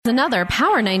Another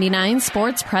Power 99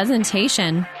 sports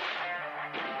presentation.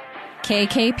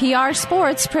 KKPR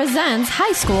Sports presents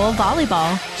high school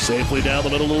volleyball. Safely down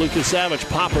the middle to Lucas Savage.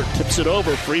 Popper tips it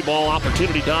over. Free ball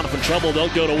opportunity. Donovan Trumbull.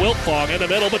 They'll go to Wiltfong in the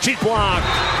middle, but she's blocked.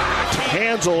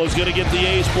 Hansel is going to get the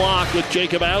ace block with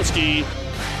Jacobowski.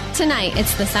 Tonight,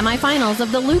 it's the semifinals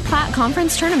of the Loup Platte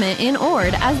Conference Tournament in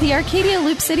Ord as the Arcadia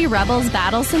Loup City Rebels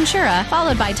battle Centura,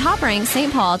 followed by top-ranked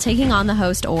St. Paul taking on the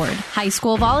host Ord. High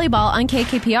school volleyball on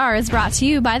KKPR is brought to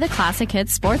you by the Classic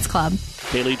Hits Sports Club.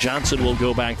 Kaylee Johnson will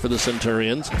go back for the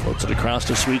Centurions. Puts it across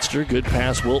to Sweetster. Good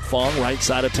pass, Wiltfong. Right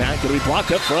side attack. Going to be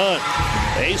blocked up front.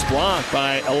 Ace block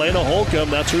by Elena Holcomb.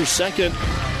 That's her second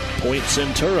point,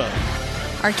 Centura.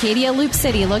 Arcadia Loup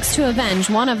City looks to avenge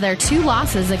one of their two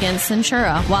losses against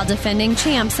Centura, while defending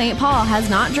champ St. Paul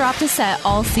has not dropped a set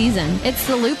all season. It's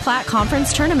the Loup Platte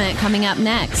Conference Tournament coming up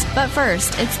next. But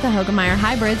first, it's the Hoegemeyer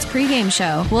Hybrids pregame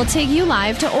show. We'll take you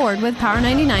live to Ord with Power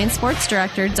 99 Sports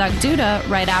Director Doug Duda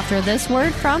right after this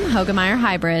word from Hoegemeyer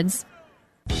Hybrids.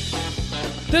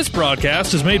 This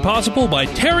broadcast is made possible by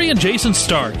Terry and Jason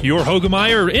Stark, your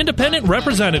Hoegemeyer independent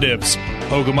representatives.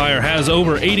 Hoegemeyer has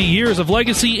over 80 years of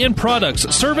legacy in products,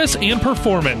 service, and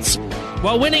performance.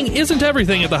 While winning isn't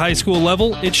everything at the high school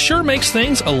level, it sure makes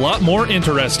things a lot more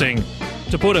interesting.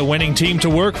 To put a winning team to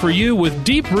work for you with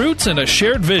deep roots and a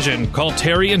shared vision, call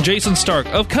Terry and Jason Stark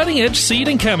of Cutting Edge Seed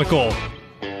and Chemical.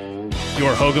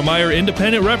 Your Hoegemeyer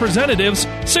independent representatives,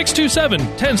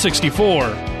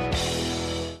 627-1064.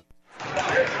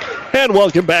 And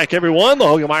welcome back, everyone. The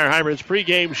Hoegemeyer Hybrids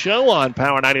pregame show on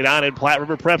Power 99 and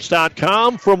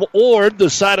PlatteRiverPreps.com from Ord, the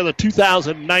site of the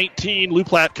 2019 Loup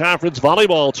Platte Conference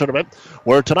Volleyball Tournament,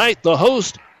 where tonight the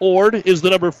host, Ord, is the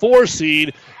number 4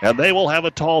 seed, and they will have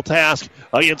a tall task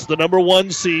against the number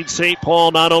 1 seed, St.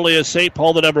 Paul. Not only is St.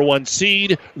 Paul the number 1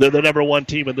 seed, they're the number 1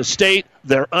 team in the state.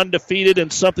 They're undefeated,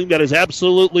 and something that is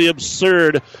absolutely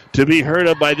absurd to be heard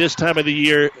of by this time of the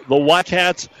year. The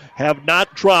Wildcats have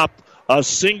not dropped a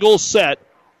single set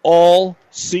all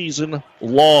season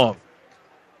long.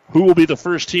 Who will be the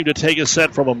first team to take a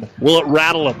set from them? Will it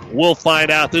rattle them? We'll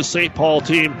find out. This St. Paul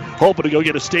team hoping to go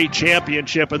get a state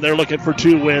championship, and they're looking for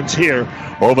 2 wins here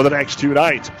over the next 2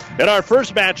 nights. In our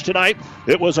first match tonight,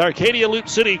 it was Arcadia Loup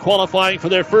City qualifying for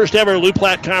their first ever Loup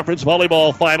Platte Conference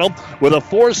volleyball final with a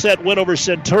 4-set win over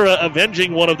Centura,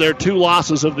 avenging one of their 2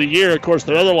 losses of the year. Of course,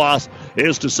 their other loss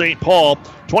is to St. Paul,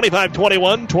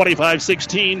 25-21,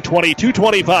 25-16,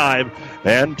 22-25,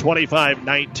 and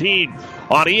 25-19.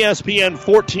 On ESPN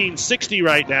 1460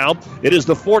 right now, it is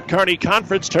the Fort Kearney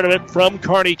Conference Tournament from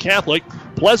Kearney Catholic.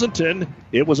 Pleasanton,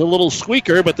 it was a little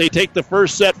squeaker, but they take the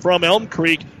first set from Elm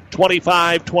Creek,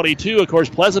 25-22. Of course,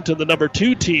 Pleasanton, the number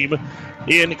 2 team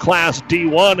in Class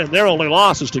D1, and their only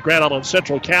loss is to Grand Island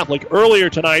Central Catholic. Earlier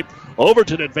tonight,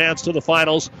 Overton advanced to the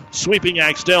finals, sweeping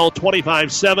Axtell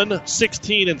 25-7,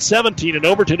 16-17, and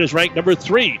Overton is ranked number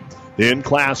 3 in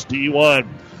Class D1.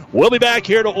 We'll be back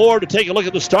here to Ord to take a look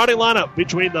at the starting lineup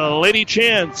between the Lady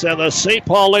Chants and the St.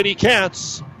 Paul Lady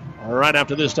Cats right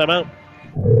after this timeout.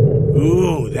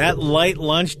 Ooh, that light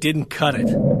lunch didn't cut it.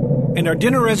 And our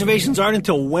dinner reservations aren't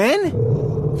until when?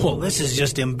 Well, this is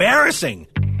just embarrassing.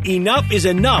 Enough is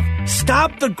enough.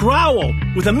 Stop the growl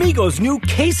with Amigo's new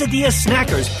Quesadilla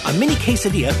Snackers. A mini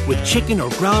quesadilla with chicken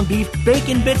or ground beef,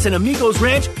 bacon bits, and Amigo's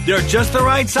Ranch. They're just the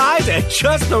right size at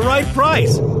just the right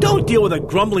price. Don't deal with a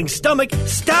grumbling stomach.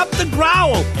 Stop the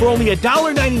growl for only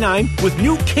 $1.99 with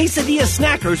new Quesadilla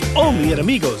Snackers only at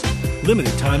Amigo's.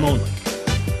 Limited time only.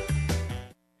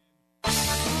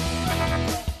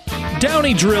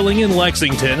 Downey Drilling in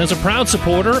Lexington is a proud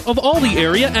supporter of all the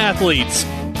area athletes.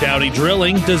 Downey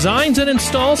Drilling designs and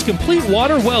installs complete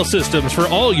water well systems for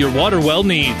all your water well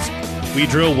needs. We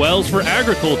drill wells for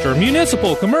agriculture,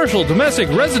 municipal, commercial, domestic,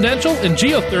 residential, and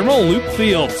geothermal loop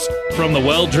fields. From the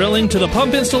well drilling to the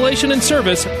pump installation and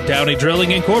service, Downey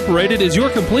Drilling Incorporated is your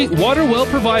complete water well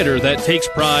provider that takes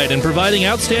pride in providing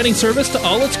outstanding service to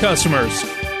all its customers.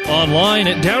 Online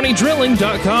at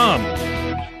downeydrilling.com.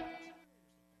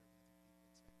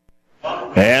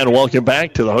 And welcome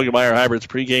back to the Hoegemeyer Hybrids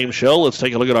pregame show. Let's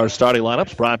take a look at our starting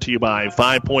lineups, brought to you by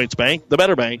 5 Points Bank, the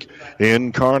better bank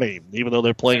in Kearney. Even though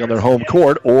they're playing on their home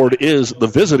court, Ord is the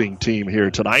visiting team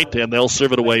here tonight, and they'll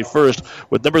serve it away first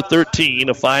with number 13,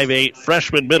 a 5'8"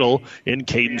 freshman middle in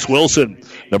Cadence Wilson.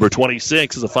 Number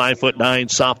 26 is a 5'9"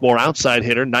 sophomore outside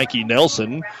hitter, Nike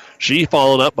Nelson. She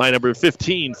followed up by number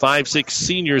 15, 5'6"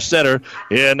 senior center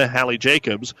in Hallie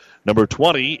Jacobs. Number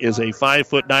 20 is a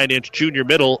 5'9" junior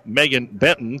middle, Megan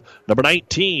Benton. Number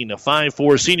 19, a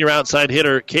 5'4" senior outside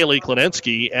hitter, Kaylee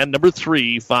Klinensky. And number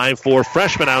 3, 5'4"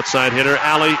 freshman outside hitter,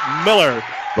 Allie Miller.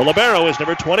 The libero is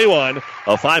number 21,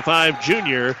 a 5'5"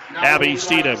 junior, Abby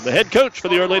Steedham. The head coach for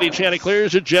the Ord Lady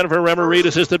Chanticleers is Jennifer Remmer-Reed,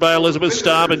 assisted by Elizabeth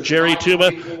Staub and Jerry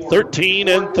Tuma.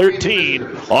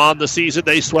 13-13 on the season.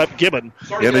 They swept Gibbon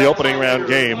in the opening round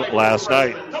game last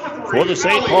night. For the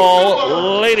St.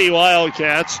 Paul Lady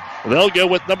Wildcats, they'll go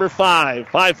with number 5,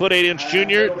 5'8"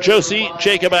 junior, Josie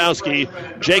Jacobowski.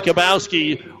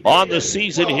 Jacobowski on the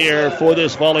season here for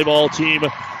this volleyball team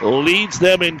leads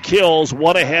them in kills,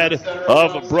 one ahead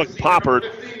of Brooke Poppert.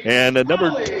 And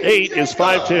number 8 is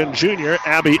 5'10" junior,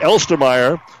 Abby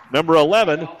Elstermeyer. Number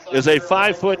 11 is a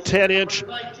 5'10"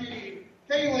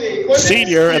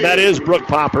 senior, and that is Brooke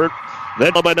Poppert.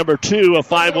 Then by number 2, a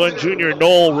 5'1" junior,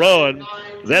 Noel Rowan.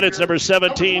 Then it's number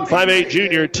 17, 5'8"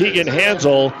 junior, Tegan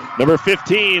Hansel. Number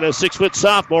 15, a 6'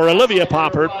 sophomore, Olivia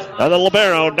Poppert. And the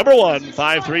libero, number 1,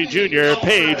 5'3" junior,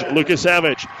 Paige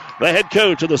Lukasavich. The head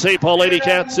coach of the St. Paul Lady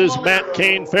Cats is Matt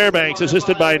Kane Fairbanks,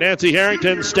 assisted by Nancy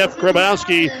Harrington, Steph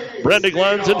Grabowski, Brenda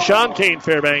Gluns, and Sean Kane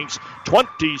Fairbanks.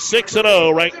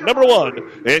 26-0, ranked number 1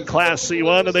 in Class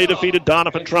C1, and they defeated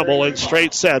Donovan Trumbull in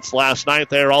straight sets last night.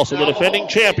 They are also the defending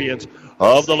champions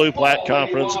of the Loup Platte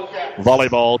Conference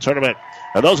Volleyball Tournament.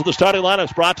 And those are the starting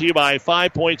lineups brought to you by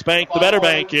 5 Points Bank, the Better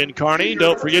Bank in Kearney.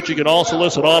 Don't forget you can also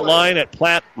listen online at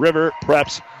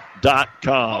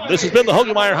PlatteRiverPreps.com. This has been the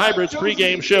Hogemeyer Hybrids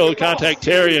pregame show. Contact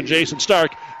Terry and Jason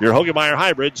Stark, your Hogemeyer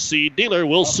Hybrids seed dealer.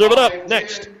 We'll serve it up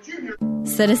next.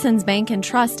 Citizens Bank and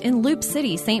Trust in Loop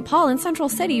City, St. Paul, and Central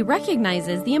City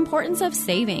recognizes the importance of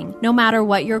saving. No matter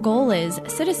what your goal is,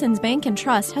 Citizens Bank and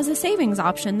Trust has a savings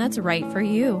option that's right for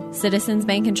you. Citizens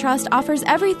Bank and Trust offers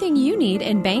everything you need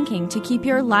in banking to keep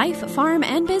your life, farm,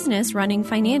 and business running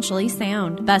financially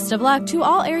sound. Best of luck to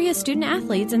all area student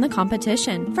athletes in the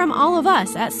competition. From all of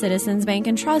us at Citizens Bank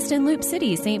and Trust in Loop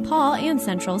City, St. Paul, and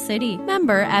Central City.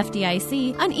 Member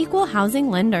FDIC, an equal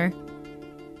housing lender.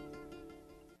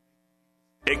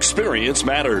 Experience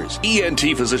matters.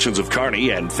 ENT Physicians of Kearney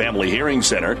and Family Hearing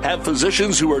Center have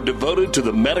physicians who are devoted to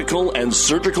the medical and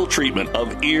surgical treatment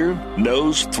of ear,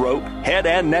 nose, throat, head,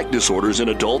 and neck disorders in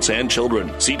adults and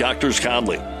children. See Doctors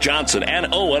Conley, Johnson,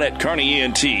 and Owen at Kearney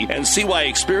ENT and see why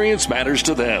experience matters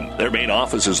to them. Their main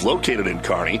office is located in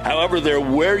Kearney. However, they're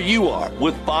where you are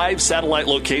with 5 satellite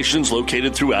locations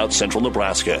located throughout central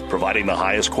Nebraska, providing the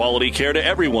highest quality care to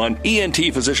everyone.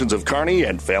 ENT Physicians of Kearney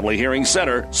and Family Hearing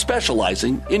Center,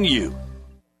 specializing in you.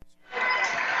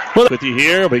 With you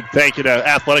here, a big thank you to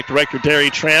Athletic Director Terry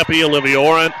Trampy, Olivia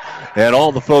Orant, and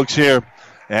all the folks here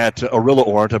at Orilla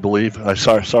Orant, I believe.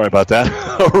 Sorry about that.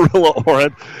 Orilla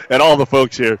Orant, and all the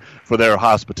folks here for their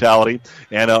hospitality.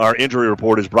 And our injury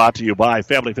report is brought to you by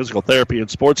Family Physical Therapy and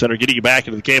Sports Center, getting you back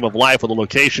into the game of life with a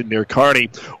location near Kearney.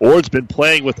 Ord's been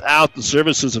playing without the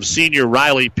services of senior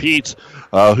Riley Peets,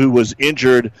 who was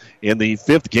injured in the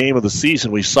 5th game of the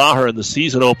season. We saw her in the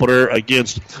season opener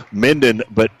against Minden,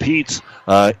 but Peets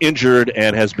injured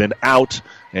and has been out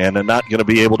and not going to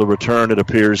be able to return, it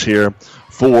appears, here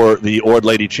for the Ord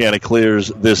Lady Chanticleers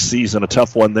this season. A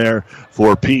tough one there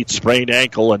for Pete, sprained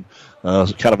ankle and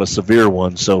kind of a severe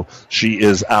one, so she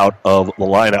is out of the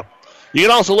lineup. You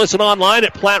can also listen online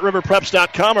at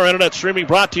PlatteRiverPreps.com. Our internet streaming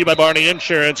brought to you by Barney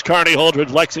Insurance, Kearney,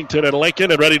 Holdridge, Lexington, and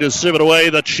Lincoln, and ready to serve it away,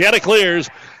 the Chanticleers,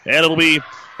 and it'll be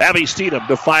Abby Steedham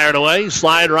to fire it away.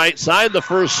 Slide right side. The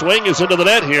first swing is into the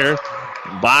net here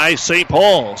by St.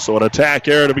 Paul. So an attack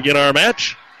error to begin our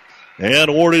match, and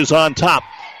Ord is on top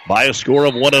by a score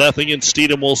of 1-0, and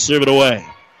Steedham will serve it away.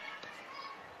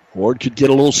 Ord could get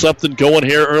a little something going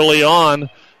here early on.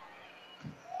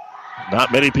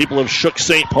 Not many people have shook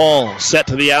St. Paul. Set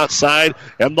to the outside,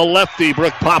 and the lefty,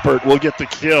 Brooke Poppert, will get the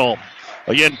kill.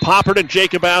 Again, Poppert and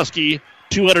Jacobowski,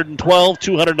 212,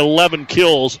 211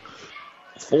 kills,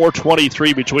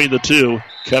 423 between the two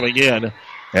coming in.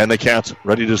 And the Cats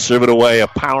ready to serve it away. A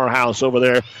powerhouse over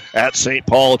there at St.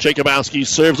 Paul. Jacobowski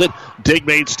serves it. Dig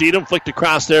made Steedham. Flicked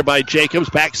across there by Jacobs.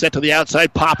 Back set to the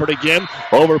outside. Poppert again.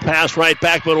 Overpass right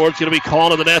back, but Ord's going to be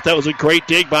calling to the net. That was a great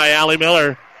dig by Allie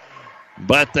Miller.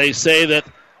 But they say that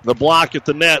the block at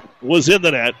the net was in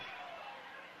the net.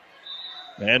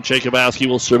 And Jacobowski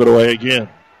will serve it away again.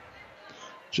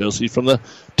 Josie from the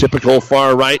typical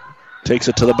far right takes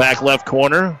it to the back left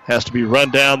corner. Has to be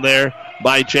run down there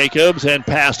by Jacobs and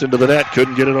passed into the net.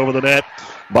 Couldn't get it over the net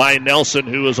by Nelson,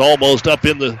 who is almost up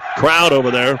in the crowd over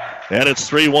there. And it's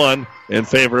 3-1 in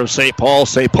favor of St. Paul.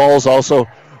 St. Paul's also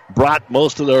brought a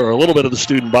little bit of the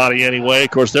student body anyway.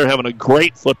 Of course, they're having a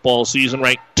great football season,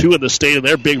 ranked 2 in the state, and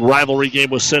their big rivalry game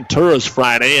was Centura's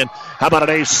Friday. And how about an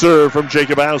ace serve from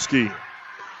Jacobowski?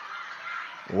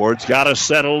 Ward's got to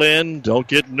settle in. Don't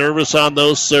get nervous on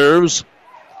those serves.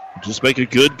 Just make a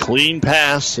good, clean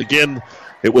pass. Again,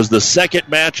 it was the second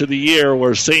match of the year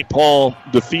where St. Paul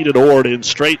defeated Ord in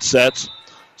straight sets.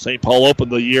 St. Paul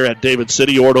opened the year at David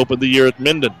City. Ord opened the year at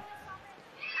Minden.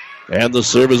 And the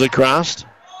serve is across.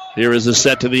 Here is a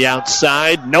set to the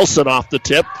outside. Nelson off the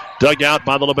tip. Dug out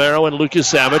by the libero and Lucas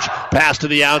Savage. Pass to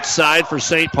the outside for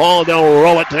St. Paul. And they'll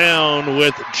roll it down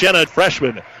with Jenna,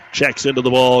 freshman. Checks into the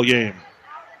ball game.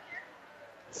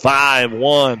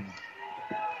 5-1.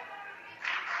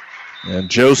 And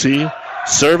Josie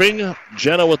serving.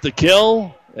 Jenna with the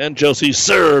kill. And Josie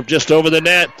served just over the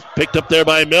net. Picked up there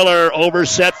by Miller.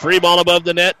 Overset. Free ball above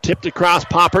the net. Tipped across.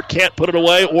 Poppert can't put it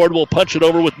away. Ord will punch it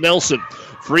over with Nelson.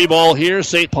 Free ball here.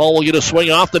 St. Paul will get a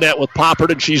swing off the net with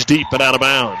Poppert, and she's deep and out of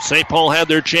bounds. St. Paul had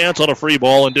their chance on a free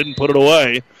ball and didn't put it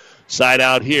away. Side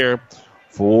out here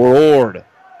for Ord.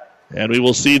 And we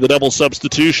will see the double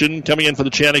substitution coming in for the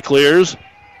Chanticleers.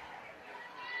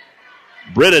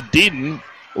 Britta Deeden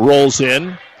rolls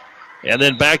in. And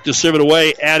then back to serve it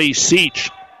away, Addie Seach.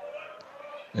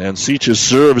 And Seach's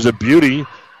serve is a beauty.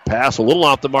 Pass a little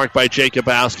off the mark by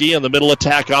Jacobowski. And the middle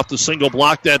attack off the single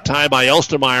block that time by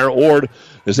Elstermeyer. Ord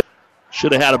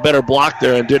should have had a better block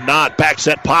there and did not. Back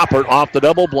set Poppert off the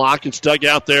double block. It's dug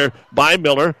out there by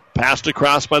Miller. Passed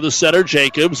across by the setter,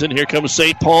 Jacobs. And here comes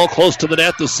St. Paul close to the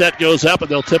net. The set goes up, and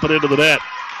they'll tip it into the net.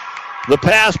 The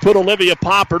pass put Olivia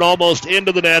Poppert almost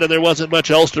into the net, and there wasn't much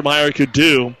Elstermeyer could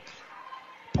do.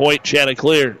 Point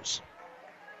Chanticleers.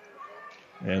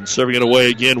 And serving it away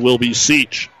again will be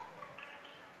Seach.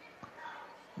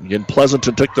 Again,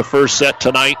 Pleasanton took the first set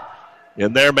tonight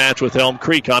in their match with Elm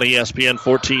Creek on ESPN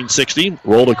 1460.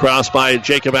 Rolled across by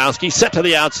Jacobowski. Set to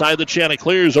the outside. The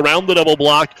Chanticleers around the double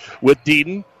block with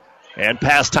Deeden. And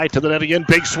pass tight to the net again.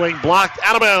 Big swing blocked.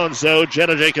 Out of bounds, so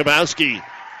Jenna Jacobowski.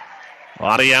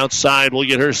 On the outside will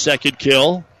get her second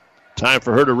kill. Time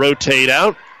for her to rotate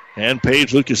out. And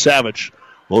Paige Lucas-Savage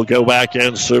will go back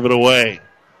and serve it away.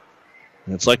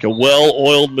 It's like a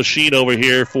well-oiled machine over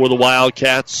here for the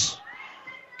Wildcats.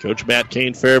 Coach Matt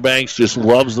Kane Fairbanks just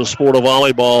loves the sport of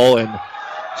volleyball, and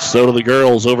so do the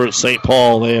girls over at St.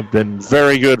 Paul. They have been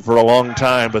very good for a long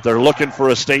time, but they're looking for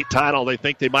a state title. They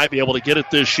think they might be able to get it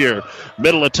this year.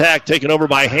 Middle attack taken over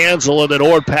by Hansel, and then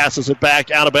Ord passes it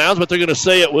back out of bounds, but they're going to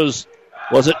say it was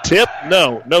it tip?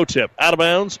 No tip. Out of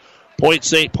bounds. Point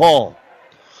St. Paul.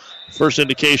 First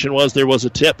indication was there was a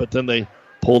tip, but then they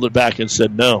pulled it back and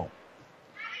said no.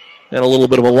 And a little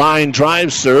bit of a line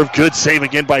drive serve. Good save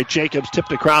again by Jacobs.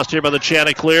 Tipped across here by the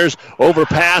Chanticleers.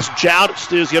 Overpass.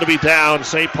 Joust is going to be down.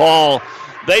 St. Paul.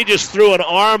 They just threw an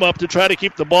arm up to try to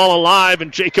keep the ball alive, and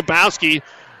Jacobowski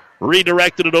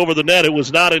redirected it over the net. It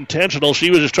was not intentional. She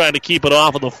was just trying to keep it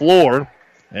off of the floor.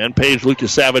 And Paige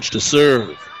Lucas-Savage to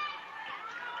serve.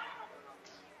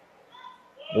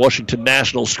 Washington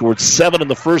Nationals scored 7 in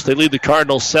the first. They lead the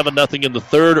Cardinals 7-0 in the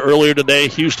third. Earlier today,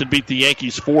 Houston beat the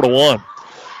Yankees 4-1.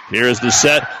 Here is the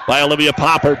set by Olivia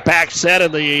Poppert. Back set,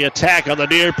 and the attack on the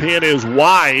near pin is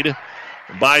wide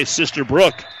by Sister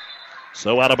Brook.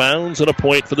 So out of bounds and a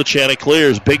point for the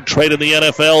Chanticleers. Big trade in the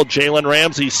NFL. Jalen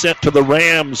Ramsey sent to the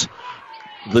Rams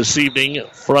this evening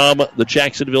from the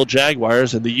Jacksonville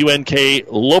Jaguars. And the UNK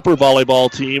Loper volleyball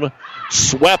team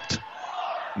swept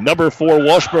number 4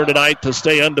 Washburn tonight to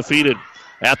stay undefeated.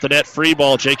 At the net, free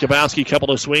ball. Jacobowski,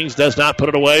 couple of swings, does not put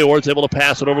it away. Ord's able to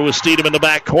pass it over with Steedham in the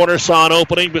back corner. Saw an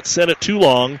opening, but sent it too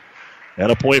long.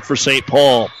 And a point for St.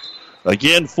 Paul.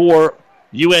 Again, for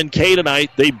UNK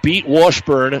tonight, they beat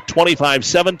Washburn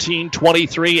 25-17,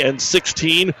 23, and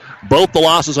 16. Both the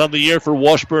losses on the year for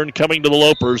Washburn coming to the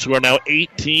Lopers, who are now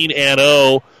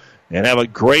 18-0 and have a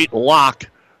great lock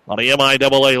on a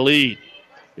MIAA lead.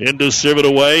 In to serve it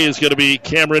away is going to be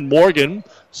Cameron Morgan.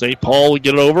 St. Paul will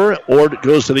get it over. Ord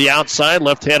goes to the outside.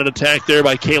 Left-handed attack there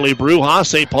by Kaylee Bruja.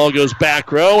 St. Paul goes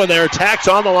back row, and their attack's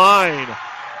on the line.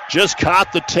 Just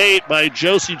caught the tape by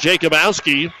Josie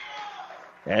Jacobowski.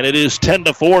 And it is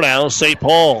 10-4 now, St.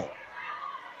 Paul.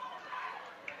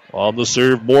 On the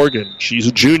serve, Morgan. She's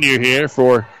a junior here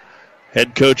for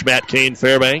head coach Matt Kane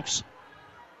Fairbanks.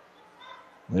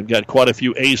 They've got quite a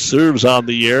few ace serves on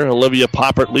the year. Olivia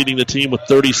Poppert leading the team with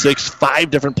 36.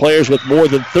 5 different players with more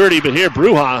than 30. But here,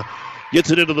 Bruja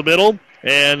gets it into the middle.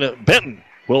 And Benton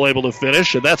will able to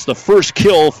finish. And that's the first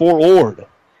kill for Ord.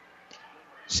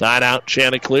 Side out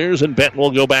Chanticleers. And Benton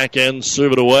will go back and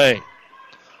serve it away.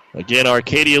 Again,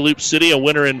 Arcadia Loop City, a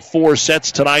winner in 4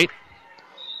 sets tonight.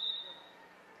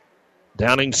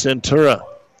 Downing Centura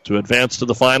to advance to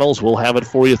the finals. We'll have it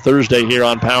for you Thursday here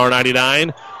on Power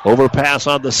 99. Overpass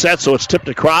on the set, so it's tipped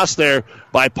across there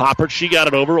by Poppert. She got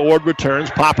it over. Ord returns.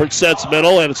 Poppert sets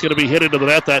middle, and it's going to be hit into the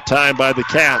net that time by the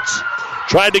Cats.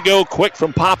 Tried to go quick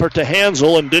from Poppert to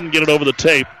Hansel and didn't get it over the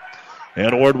tape.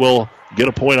 And Ord will get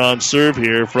a point on serve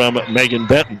here from Megan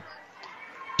Benton.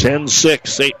 10-6,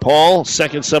 St. Paul,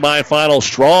 second semifinal.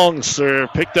 Strong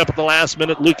serve, picked up at the last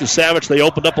minute. Lucas Savage, they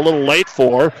opened up a little late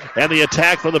for. And the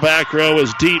attack from the back row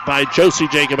is deep by Josie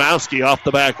Jacobowski off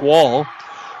the back wall.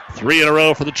 3 in a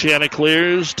row for the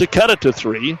Chanticleers to cut it to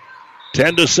 3.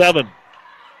 10-7.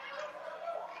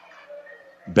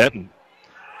 Benton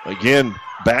again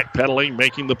backpedaling,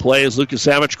 making the play as Lucas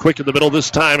Savage quick in the middle. This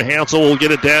time Hansel will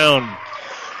get it down.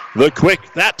 The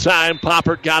quick, that time,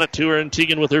 Poppert got it to her, and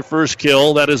Teagan with her first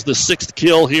kill. That is the 6th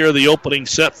kill here of the opening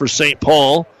set for St.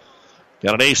 Paul.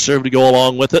 Got an ace serve to go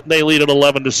along with it, and they lead at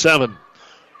 11-7.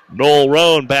 Noel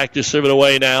Roan back to serve it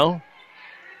away now.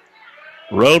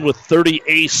 Roan with 30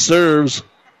 ace serves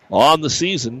on the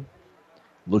season.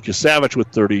 Lucas Savage with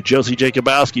 30. Josie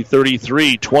Jacobowski,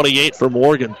 33. 28 for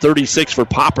Morgan. 36 for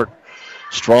Poppert.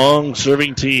 Strong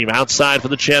serving team. Outside for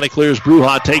the Chanticleers.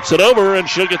 Bruja takes it over, and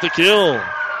she'll get the kill.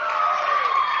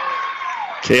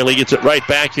 Kaylee gets it right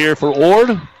back here for Ord.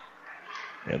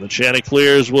 And the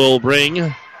Chanticleers will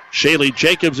bring Shaylee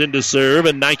Jacobs into serve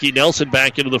and Nike Nelson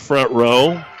back into the front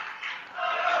row.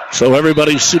 So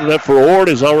everybody suited up for Ord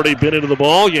has already been into the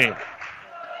ball game.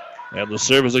 And the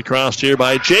serve is across here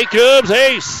by Jacobs.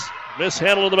 Ace.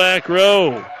 Mishandled in the back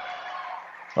row.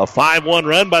 A 5-1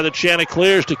 run by the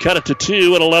Chanticleers to cut it to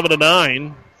 2 at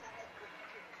 11-9.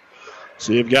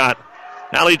 So you've got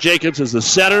Allie Jacobs as the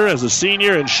setter, as a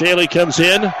senior, and Shaylee comes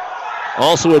in.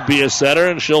 Also would be a setter,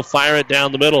 and she'll fire it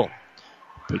down the middle.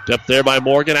 Picked up there by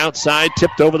Morgan outside,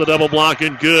 tipped over the double block,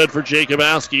 and good for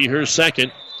Jacobowski, her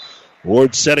second.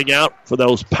 Ward setting out for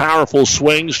those powerful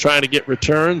swings, trying to get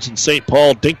returns, and St.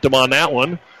 Paul dinked him on that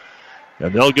one.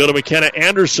 And they'll go to McKenna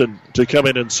Anderson to come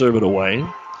in and serve it away.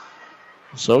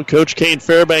 So Coach Kane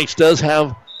Fairbanks does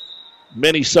have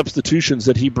many substitutions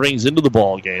that he brings into the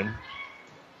ball game.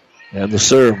 And the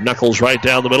serve knuckles right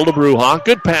down the middle to Bruja.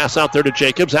 Good pass out there to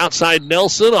Jacobs. Outside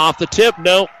Nelson, off the tip.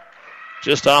 No,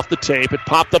 just off the tape. It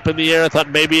popped up in the air. I thought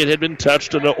maybe it had been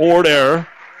touched, an Ord error.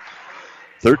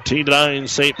 13-9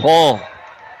 St. Paul.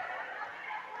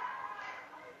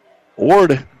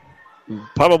 Ord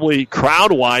probably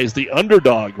crowd-wise the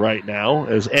underdog right now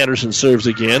as Anderson serves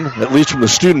again, at least from the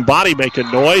student body making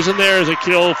noise. And there's a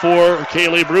kill for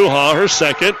Kaylee Bruja, her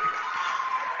second.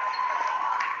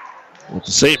 With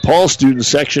the St. Paul student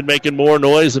section making more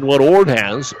noise than what Ord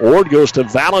has. Ord goes to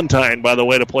Valentine, by the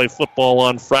way, to play football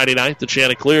on Friday night. The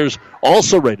Chanticleers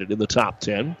also rated in the top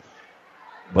 10.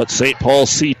 But St. Paul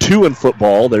C2 in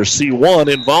football. They're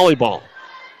C1 in volleyball.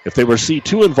 If they were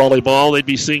C2 in volleyball, they'd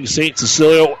be seeing St.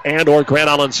 Cecilia and or Grand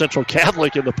Island Central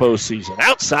Catholic in the postseason.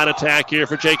 Outside attack here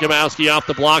for Jacobowski off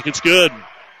the block. It's good.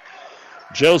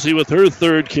 Josie with her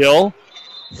third kill.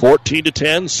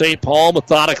 14-10. St. Paul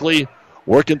methodically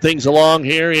working things along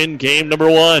here in game number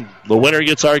 1. The winner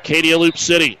gets Arcadia Loop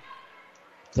City.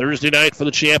 Thursday night for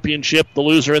the championship. The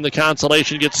loser in the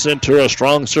consolation gets Centura.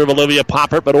 Strong serve Olivia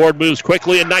Poppert, but Ord moves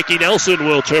quickly, and Nike Nelson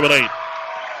will terminate.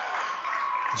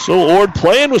 So Ord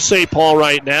playing with St. Paul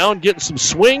right now and getting some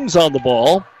swings on the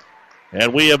ball.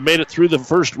 And we have made it through the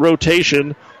first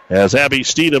rotation as Abby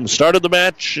Steedham started the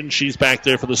match, and she's back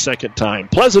there for the second time.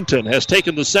 Pleasanton has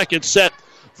taken the second set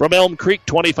from Elm Creek,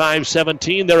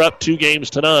 25-17. They're up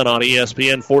 2-0 on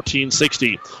ESPN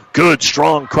 1460. Good,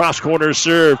 strong cross-corner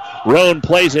serve. Roan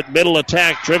plays it, middle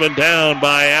attack, driven down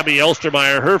by Abby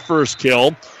Elstermeyer, her first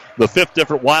kill. The 5th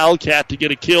different Wildcat to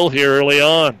get a kill here early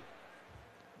on.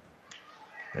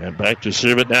 And back to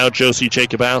serve it now, Josie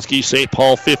Jacobowski. St.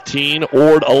 Paul 15,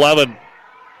 Ord 11.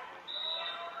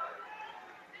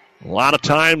 A lot of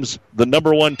times, the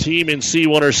number 1 team in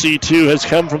C1 or C2 has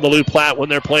come from the Loup Platte when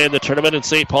they're playing the tournament, and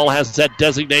St. Paul has that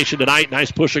designation tonight.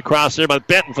 Nice push across there by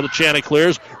Benton for the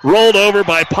Chanticleers. Rolled over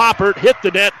by Poppert, hit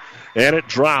the net, and it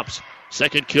drops.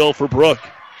 Second kill for Brooke.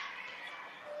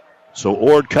 So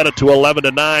Ord cut it to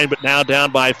 11-9, but now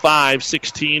down by 5,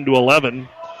 16-11.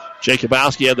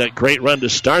 Jacobowski had that great run to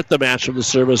start the match from the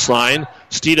service line.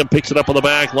 Steedham picks it up on the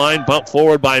back line. Bumped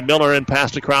forward by Miller and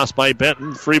passed across by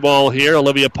Benton. Free ball here.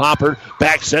 Olivia Poppert.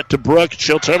 Back set to Brooke.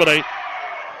 She'll terminate.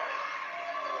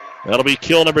 That'll be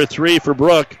kill number 3 for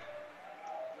Brooke.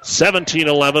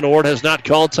 17-11. Ord has not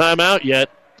called timeout yet.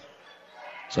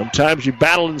 Sometimes you're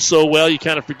battling so well you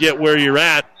kind of forget where you're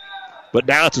at. But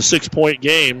now it's a 6-point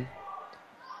game.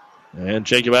 And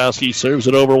Jacobowski serves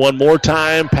it over one more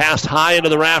time. Passed high into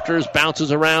the rafters.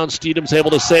 Bounces around. Steedham's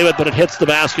able to save it, but it hits the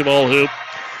basketball hoop.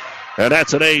 And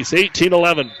that's an ace,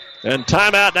 18-11. And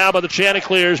timeout now by the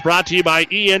Chanticleers, brought to you by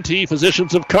ENT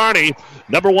Physicians of Kearney.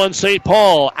 Number 1 St.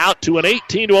 Paul out to an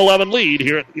 18-11 lead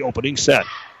here at the opening set.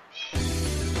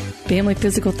 Family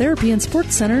Physical Therapy and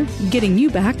Sports Center, getting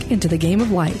you back into the game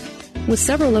of life. With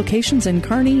several locations in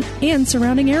Kearney and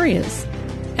surrounding areas.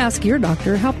 Ask your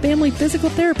doctor how Family Physical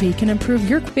Therapy can improve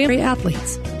your family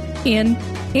athletes in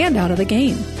and out of the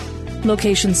game.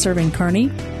 Locations serving Kearney,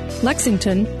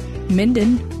 Lexington,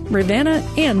 Minden, Ravenna,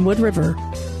 and Wood River.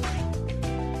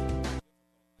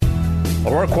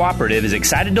 Aurora Cooperative is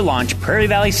excited to launch Prairie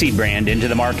Valley Seed Brand into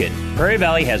the market. Prairie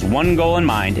Valley has one goal in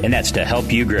mind, and that's to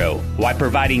help you grow. While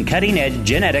providing cutting-edge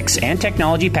genetics and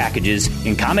technology packages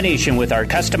in combination with our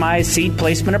customized seed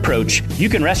placement approach, you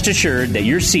can rest assured that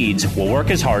your seeds will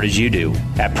work as hard as you do.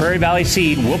 At Prairie Valley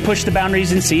Seed, we'll push the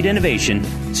boundaries in seed innovation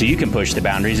so you can push the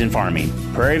boundaries in farming.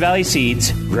 Prairie Valley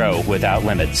Seeds, grow without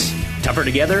limits. Tougher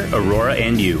together, Aurora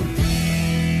and you.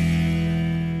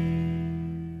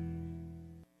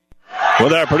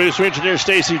 With our producer engineer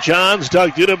Stacy Johns,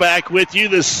 Doug Duda back with you.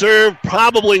 The serve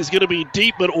probably is going to be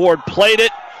deep, but Ord played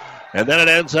it, and then it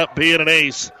ends up being an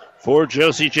ace for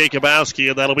Josie Jacobowski,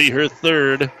 and that'll be her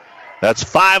third. That's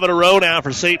 5 in a row now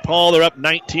for St. Paul. They're up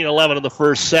 19-11 in the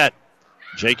first set.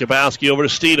 Jacobowski over to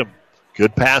Steedham.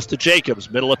 Good pass to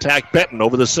Jacobs. Middle attack, Benton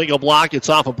over the single block. It's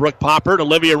off of Brooke Poppert.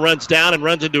 Olivia runs down and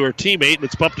runs into her teammate, and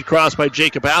it's bumped across by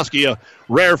Jacobowski. A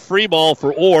rare free ball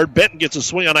for Ord. Benton gets a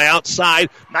swing on the outside.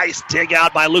 Nice dig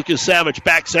out by Lucas Savage.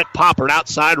 Back set Poppert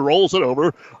outside, rolls it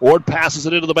over. Ord passes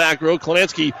it into the back row.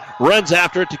 Klininsky runs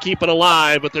after it to keep it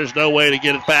alive, but there's no way to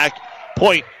get it back.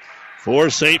 Point for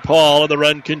St. Paul, and the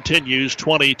run continues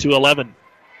 20-11.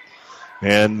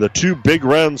 And the two big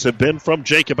runs have been from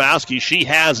Jacobowski. She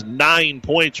has 9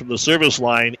 points from the service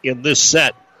line in this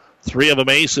set. 3 of them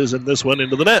aces, and this one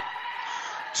into the net.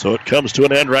 So it comes to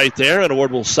an end right there, and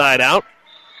Ord will side out.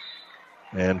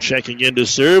 And checking in to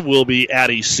serve will be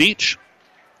Addie Seach.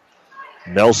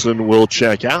 Nelson will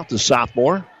check out, the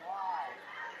sophomore.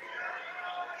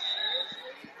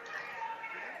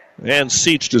 And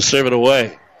Seach to serve it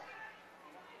away.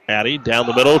 Addie down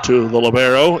the middle to the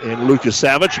libero in Lucas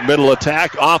Savage. Middle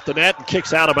attack off the net and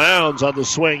kicks out of bounds on the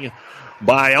swing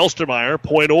by Elstermeyer.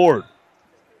 Point Ord.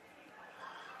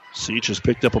 Seach has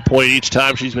picked up a point each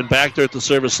time she's been back there at the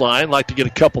service line. Like to get a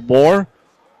couple more.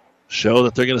 Show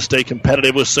that they're going to stay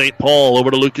competitive with St. Paul.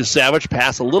 Over to Lucas Savage.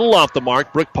 Pass a little off the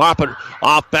mark. Brooke Poppert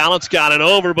off balance. Got it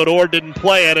over, but Ord didn't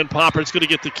play it, and Poppert's going to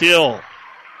get the kill.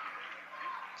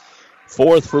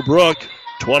 Fourth for Brooke.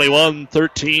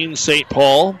 21-13 St.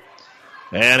 Paul.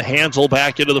 And Hansel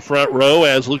back into the front row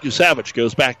as Lucas Savage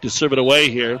goes back to serve it away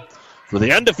here for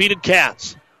the undefeated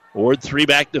Cats. Ord 3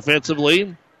 back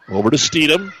defensively. Over to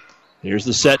Steedham. Here's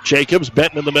the set. Jacobs.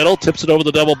 Benton in the middle. Tips it over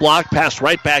the double block. Passed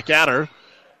right back at her.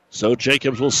 So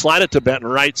Jacobs will slide it to Benton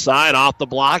right side. Off the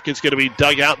block. It's going to be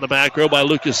dug out in the back row by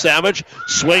Lucas Savage.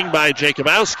 Swing by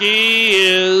Jacobowski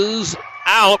is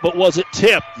out, but was it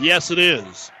tipped? Yes, it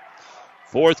is.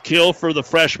 Fourth kill for the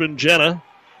freshman Jenna.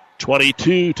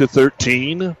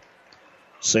 22-13.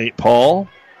 St. Paul.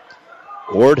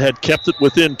 Ord had kept it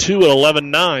within 2 at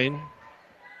 11-9.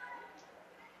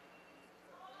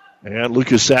 And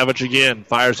Lucas Savage again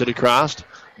fires it across.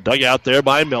 Dug out there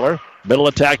by Miller. Middle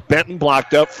attack, Benton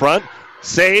blocked up front.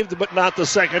 Saved, but not the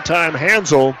second time.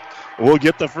 Hansel will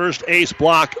get the first ace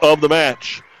block of the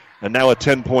match. And now a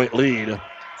 10-point lead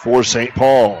for St.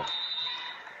 Paul.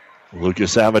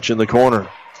 Lucas Savage in the corner.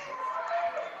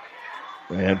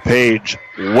 And Page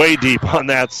way deep on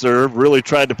that serve. Really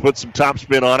tried to put some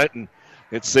topspin on it, and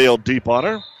it sailed deep on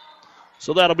her.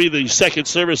 So that'll be the second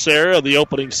service error of the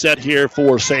opening set here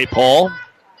for St. Paul.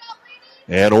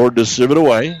 And Ord to serve it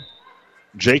away.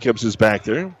 Jacobs is back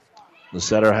there. The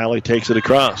setter, Halley, takes it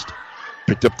across.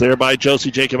 Picked up there by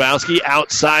Josie Jacobowski.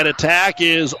 Outside attack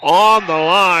is on the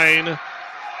line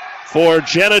for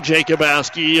Jenna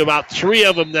Jacobowski. About 3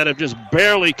 of them that have just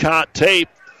barely caught tape.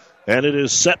 And it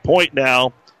is set point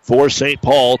now for St.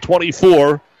 Paul,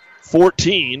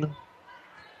 24-14.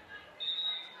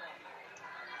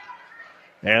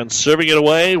 And serving it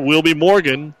away will be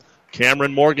Morgan.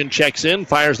 Cameron Morgan checks in,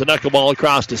 fires the knuckleball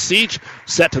across to Seach.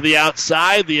 Set to the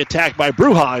outside. The attack by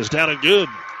Bruja is down and good.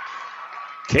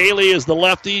 Kaylee is the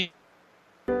lefty.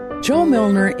 Joe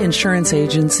Milner Insurance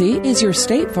Agency is your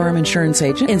State Farm insurance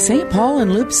agent in St. Paul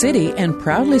and Loop City and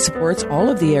proudly supports all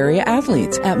of the area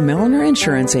athletes. At Milner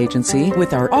Insurance Agency,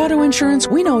 with our auto insurance,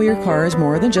 we know your car is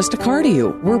more than just a car to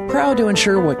you. We're proud to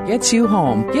insure what gets you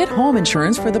home. Get home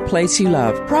insurance for the place you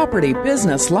love. Property,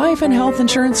 business, life, and health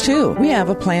insurance too. We have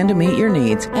a plan to meet your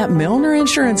needs. At Milner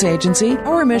Insurance Agency,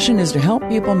 our mission is to help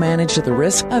people manage the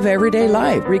risk of everyday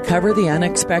life, recover the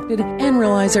unexpected, and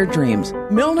realize their dreams.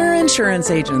 Milner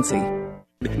Insurance Agency.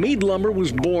 Meade Lumber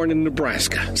was born in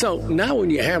Nebraska. So now when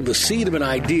you have the seed of an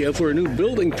idea for a new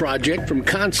building project from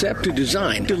concept to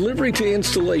design, delivery to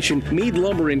installation, Meade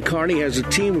Lumber in Kearney has a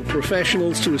team of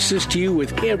professionals to assist you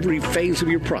with every phase of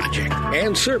your project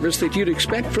and service that you'd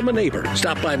expect from a neighbor.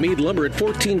 Stop by Meade Lumber at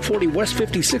 1440 West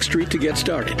 56th Street to get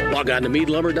started. Log on to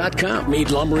MeadeLumber.com. Meade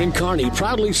Lumber in Kearney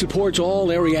proudly supports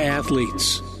all area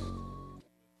athletes.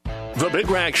 The Big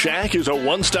Rack Shack is a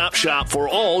one-stop shop for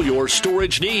all your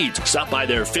storage needs. Stop by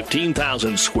their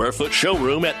 15,000 square foot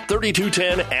showroom at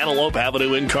 3210 Antelope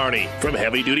Avenue in Kearney. From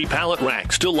heavy-duty pallet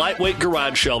racks to lightweight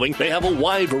garage shelving, they have a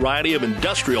wide variety of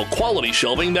industrial quality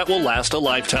shelving that will last a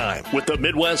lifetime. With the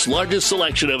Midwest's largest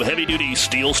selection of heavy-duty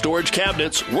steel storage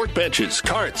cabinets, workbenches,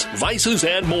 carts, vices,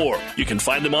 and more. You can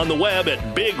find them on the web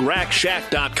at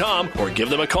BigRackShack.com or give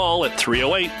them a call at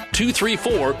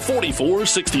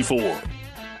 308-234-4464.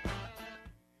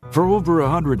 For over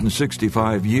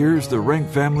 165 years, the Rank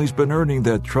family's been earning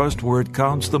that trust where it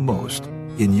counts the most,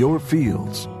 in your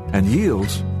fields. And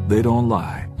yields, they don't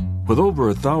lie. With over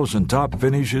 1,000 top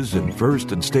finishes in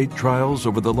first and state trials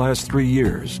over the last 3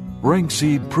 years, Rank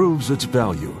Seed proves its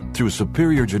value through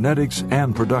superior genetics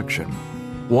and production.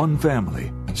 One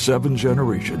family, 7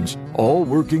 generations, all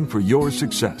working for your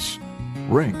success.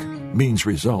 Rank means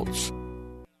results.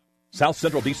 South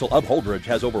Central Diesel of Holdridge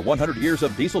has over 100 years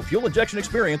of diesel fuel injection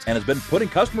experience and has been putting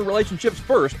customer relationships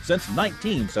first since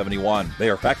 1971. They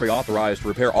are factory authorized to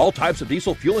repair all types of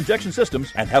diesel fuel injection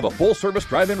systems and have a full-service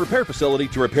drive-in repair facility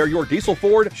to repair your diesel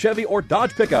Ford, Chevy, or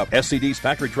Dodge pickup. SCD's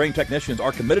factory-trained technicians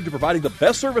are committed to providing the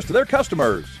best service to their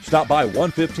customers. Stop by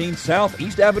 115 South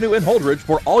East Avenue in Holdridge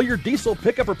for all your diesel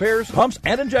pickup repairs, pumps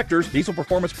and injectors, diesel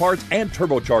performance parts, and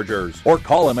turbochargers. Or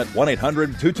call them at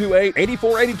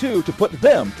 1-800-228-8482 to put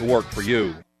them to work for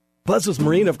you. Buzz's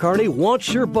Marine of Kearney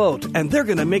wants your boat, and they're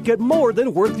going to make it more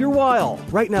than worth your while.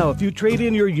 Right now, if you trade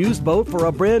in your used boat for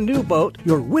a brand new boat,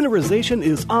 your winterization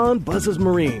is on Buzz's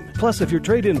Marine. Plus, if your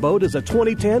trade-in boat is a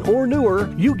 2010 or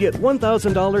newer, you get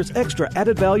 $1,000 extra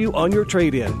added value on your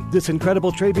trade-in. This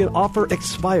incredible trade-in offer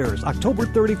expires October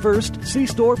 31st. See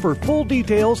store for full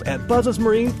details at Buzz's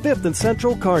Marine, 5th and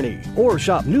Central, Kearney. Or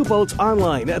shop new boats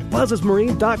online at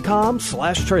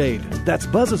buzzesmarine.com/trade. That's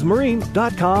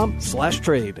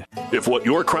buzzesmarine.com/trade. If what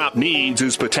your crop needs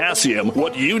is potassium,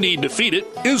 what you need to feed it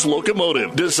is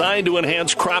Locomotive. Designed to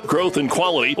enhance crop growth and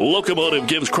quality, Locomotive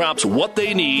gives crops what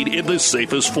they need in the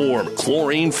safest form.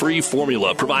 Chlorine-free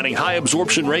formula, providing high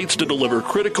absorption rates to deliver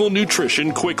critical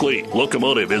nutrition quickly.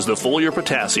 Locomotive is the foliar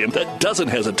potassium that doesn't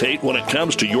hesitate when it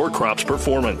comes to your crop's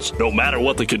performance. No matter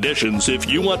what the conditions, if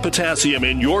you want potassium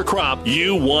in your crop,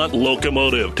 you want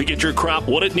Locomotive. To get your crop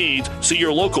what it needs, see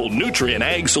your local Nutrient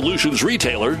Ag Solutions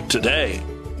retailer today.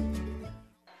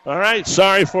 All right,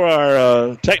 sorry for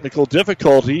our technical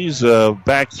difficulties.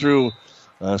 Back through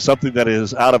something that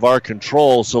is out of our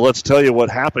control. So let's tell you what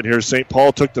happened here. St.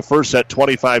 Paul took the first set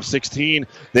 25-16.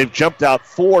 They've jumped out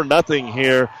 4-0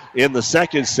 here in the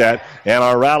second set, and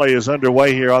our rally is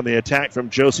underway here on the attack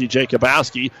from Josie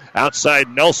Jacobowski.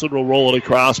 Outside, Nelson will roll it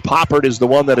across. Poppert is the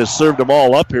one that has served them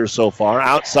all up here so far.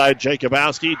 Outside,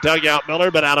 Jacobowski, dug out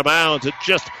Miller, but out of bounds. It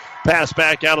just passed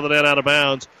back out of the net, out of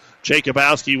bounds.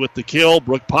 Jacobowski with the kill.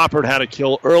 Brooke Poppert had a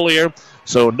kill earlier.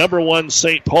 So number one,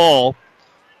 St. Paul,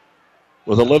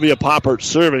 with Olivia Poppert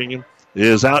serving,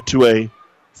 is out to a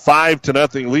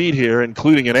 5-0 lead here,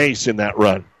 including an ace in that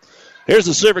run. Here's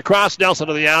the serve across. Nelson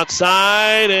to the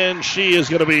outside, and she is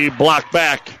going to be blocked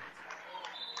back.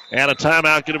 And a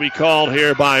timeout going to be called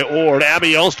here by Ord.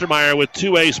 Abby Elstermeyer with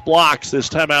 2 ace blocks. This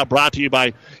timeout brought to you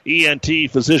by ENT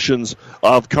Physicians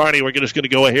of Kearney. We're just going to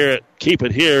go here, keep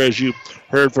it here, as you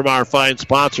heard from our fine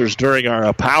sponsors during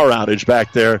our power outage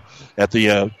back there at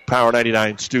the Power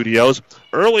 99 studios.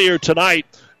 Earlier tonight,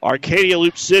 Arcadia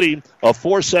Loop City, a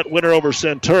 4-set winner over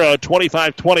Centura,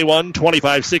 25-21,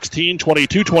 25-16,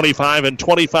 22-25, and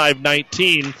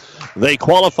 25-19. They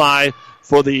qualify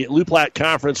for the Loop Lat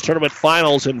Conference Tournament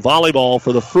Finals in volleyball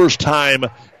for the first time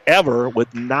ever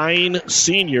with 9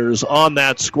 seniors on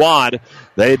that squad.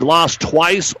 They'd lost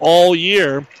twice all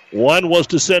year. One was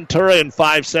to Centura in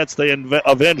 5 sets. They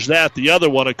avenged that. The other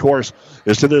one, of course,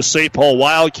 is to this St. Paul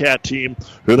Wildcat team,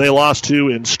 who they lost to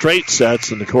in straight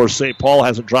sets. And, of course, St. Paul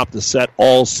hasn't dropped a set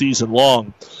all season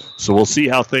long. So we'll see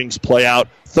how things play out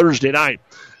Thursday night.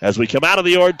 As we come out of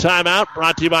the Ord timeout,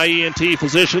 brought to you by ENT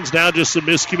Physicians. Now just some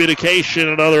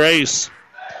miscommunication, another ace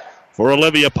for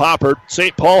Olivia Poppert.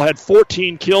 St. Paul had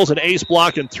 14 kills, an ace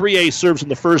block, and 3 ace serves in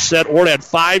the first set. Ord had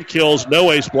 5 kills,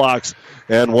 no ace blocks,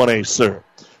 and 1 ace serve.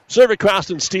 Serve across,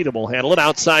 and Steedham will handle it.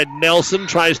 Outside, Nelson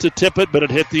tries to tip it, but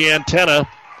it hit the antenna.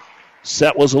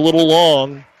 Set was a little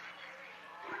long.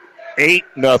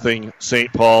 8-0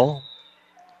 St. Paul.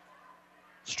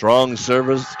 Strong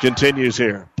service continues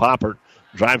here. Poppert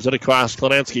drives it across.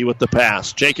 Klonensky with the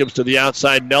pass. Jacobs to the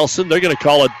outside. Nelson. They're going to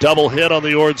call a double hit on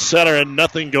the Ord center, and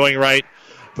nothing going right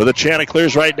for the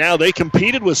Chanticleers right now. They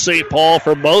competed with St. Paul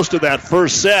for most of that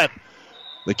first set.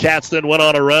 The Cats then went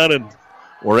on a run and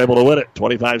were able to win it.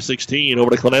 25-16 over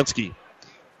to Klonensky.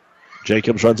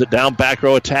 Jacobs runs it down. Back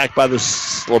row attack by the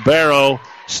libero,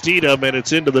 Steedham, and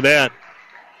it's into the net.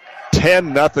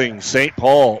 10-0 St.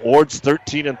 Paul. Ord's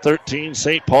 13-13.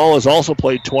 St. Paul has also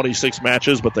played 26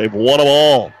 matches, but they've won them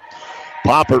all.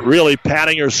 Poppert really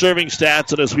padding her serving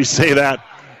stats, and as we say that,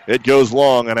 it goes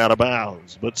long and out of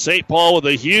bounds. But St. Paul with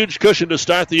a huge cushion to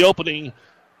start the opening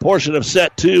portion of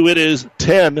set 2. It is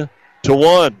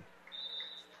 10-1.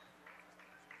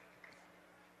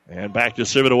 And back to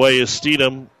serve it away is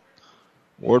Steedham.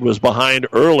 Ward was behind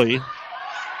early.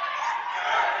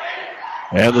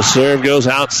 And the serve goes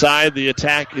outside. The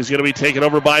attack is going to be taken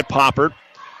over by Poppert.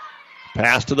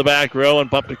 Pass to the back row and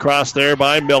bumped across there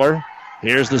by Miller.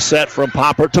 Here's the set from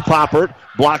Poppert to Poppert.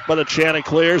 Blocked by the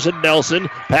Chanticleers and Nelson.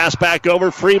 Pass back over.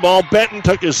 Free ball. Benton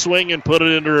took his swing and put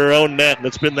it into her own net. And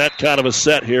it's been that kind of a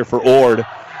set here for Ord.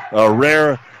 A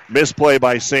rare misplay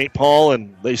by St. Paul,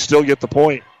 and they still get the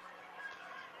point.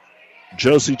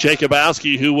 Josie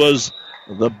Jacobowski, who was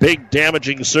the big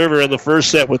damaging server in the first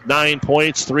set with 9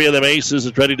 points, 3 of them aces,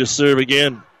 is ready to serve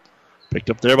again. Picked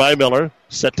up there by Miller.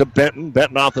 Set to Benton.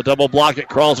 Benton off the double block. It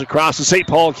crawls across, and St.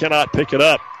 Paul cannot pick it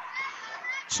up.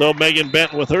 So Megan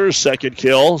Benton with her second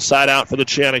kill. Side out for the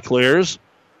Chanticleers.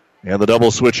 And the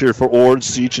double switch here for Ord.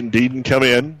 Seach and Deeden come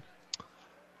in.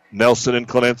 Nelson and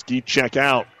Klonensky check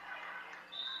out.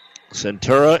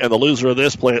 Centura and the loser of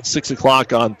this play at 6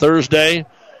 o'clock on Thursday.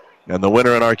 And the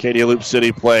winner in Arcadia Loop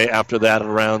City play after that at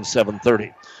around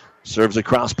 7:30. Serves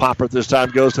across. Poppert this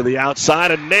time goes to the outside,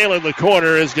 and nailing the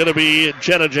corner is going to be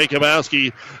Jenna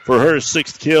Jacobowski for her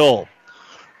 6th kill.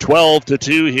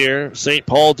 12-2 here. St.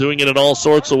 Paul doing it in all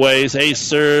sorts of ways. Ace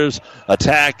serves,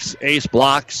 attacks, ace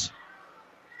blocks.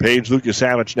 Paige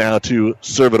Lukasavich now to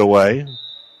serve it away.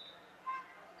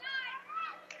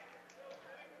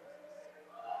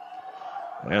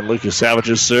 And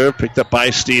Lukasavich's serve picked up by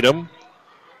Steedham.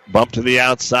 Bump to the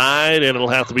outside, and it'll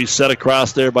have to be set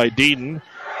across there by Deeden.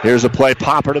 Here's a play.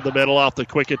 Poppert in the middle off the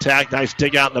quick attack. Nice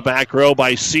dig out in the back row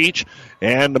by Seach.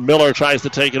 And Miller tries to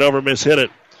take it over, mishit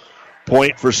it.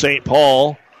 Point for St.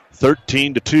 Paul.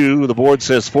 13-2. The board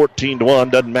says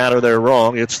 14-1. Doesn't matter, they're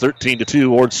wrong. It's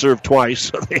 13-2. Ord served twice,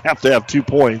 so they have to have 2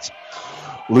 points.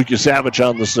 Lukasavich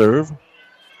on the serve.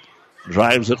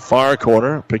 Drives it far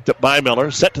corner. Picked up by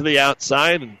Miller. Set to the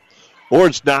outside. And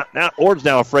Ord's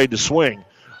now afraid to swing.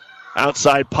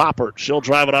 Outside Poppert. She'll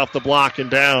drive it off the block and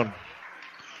down.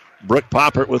 Brooke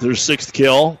Poppert with her 6th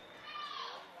kill.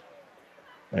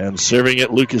 And serving it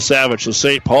Lukasavich. So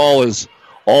St. Paul has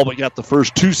all but got the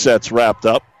first 2 sets wrapped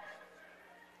up.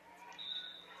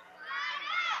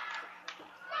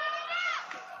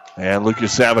 And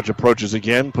Lukasavich approaches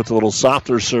again. Puts a little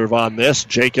softer serve on this.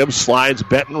 Jacobs slides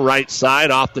Benton right side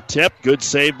off the tip. Good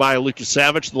save by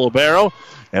Lukasavich, the libero.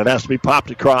 And it has to be popped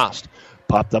across.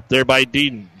 Popped up there by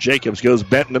Deeden. Jacobs goes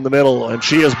Benton in the middle, and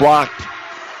she is blocked.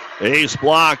 Ace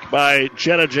block by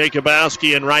Jenna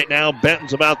Jacobowski, and right now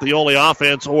Benton's about the only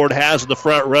offense Ord has in the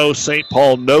front row. St.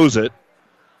 Paul knows it.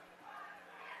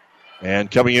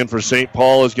 And coming in for St.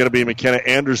 Paul is going to be McKenna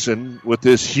Anderson with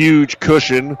this huge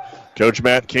cushion. Coach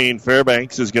Matt Kane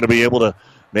Fairbanks is going to be able to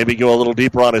maybe go a little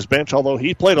deeper on his bench, although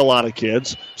he played a lot of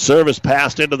kids. Service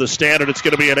passed into the standard. It's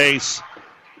going to be an ace.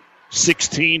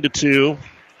 16-2.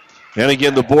 And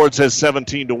again, the board says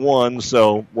 17-1,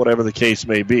 so whatever the case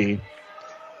may be.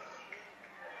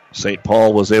 St.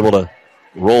 Paul was able to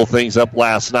roll things up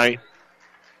last night,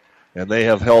 and they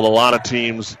have held a lot of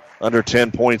teams under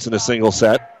 10 points in a single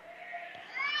set.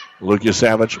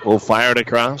 Lukasavich will fire it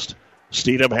across.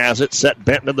 Steedham has it, set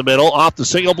Benton in the middle, off the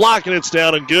single block, and it's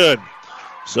down and good.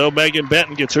 So Megan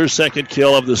Benton gets her 2nd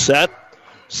kill of the set.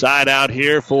 Side out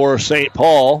here for St.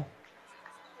 Paul.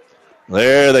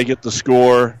 There they get the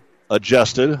score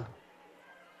adjusted.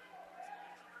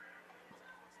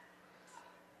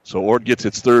 So Ord gets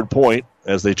its third point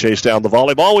as they chase down the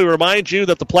volleyball. We remind you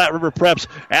that the Platte River Preps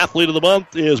Athlete of the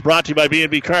Month is brought to you by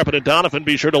B&B Carpet and Donovan.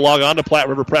 Be sure to log on to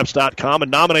PlatteRiverPreps.com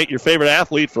and nominate your favorite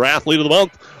athlete for Athlete of the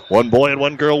Month. One boy and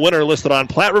one girl winner listed on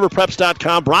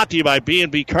PlatteRiverPreps.com, brought to you by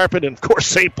B&B Carpet. And, of course,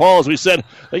 St. Paul, as we said,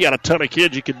 they got a ton of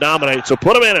kids you can nominate. So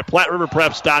put them in at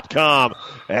PlatteRiverPreps.com.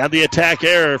 And the attack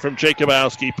error from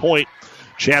Jacobowski. Point,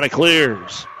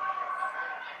 Chanticleers.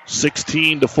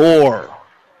 16-4.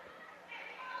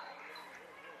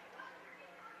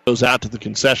 Goes out to the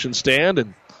concession stand,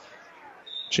 and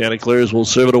Chanticleers will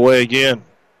serve it away again.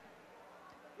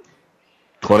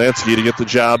 Klenetsky to get the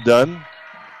job done,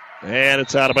 and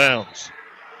it's out of bounds.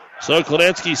 So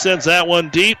Klenetsky sends that one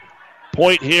deep.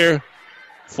 Point here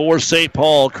for St.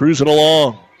 Paul, cruising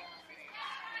along.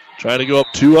 Trying to go up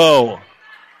 2-0.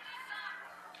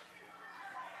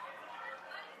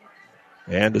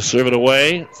 And to serve it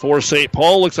away for St.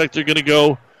 Paul, looks like they're going to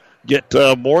go get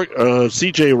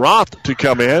C.J. Roth to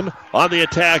come in. On the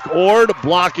attack, Ord.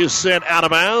 Block is sent out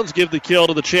of bounds. Give the kill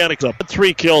to the Channings. Up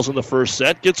 3 kills in the first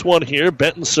set. Gets one here.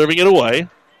 Benton serving it away.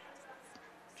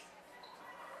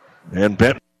 And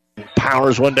Benton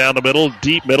powers one down the middle.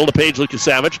 Deep middle to Paige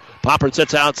Lucas-Savage. Poppert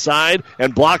sets outside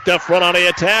and blocked up front on the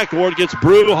attack. Ord gets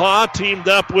Bruja teamed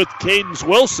up with Cadence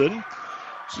Wilson.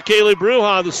 So Kaylee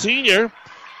Bruja, the senior,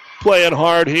 playing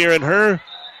hard here in her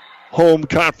home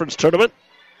conference tournament.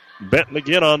 Benton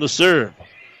again on the serve.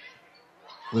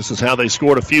 This is how they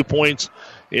scored a few points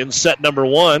in set number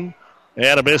 1.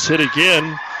 And a miss hit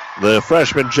again. The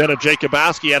freshman Jenna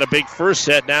Jacobowski had a big first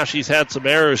set. Now she's had some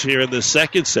errors here in this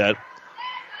second set.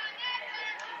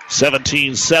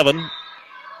 17-7.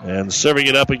 And serving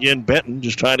it up again, Benton,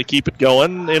 just trying to keep it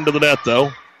going. Into the net,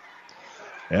 though.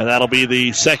 And that'll be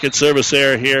the second service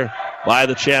error here by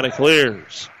the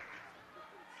Chanticleers.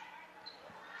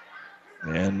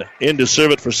 And in to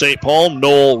serve it for St. Paul,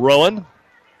 Noel Rowan.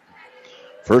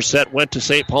 First set went to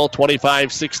St. Paul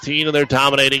 25-16, and they're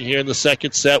dominating here in the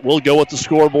second set. We'll go with the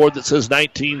scoreboard that says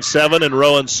 19-7, and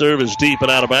Rowan's serve is deep and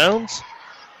out of bounds.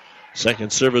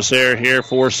 Second service error here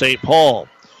for St. Paul.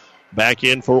 Back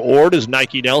in for Ord is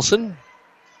Nike Nelson.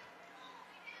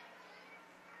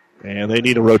 And they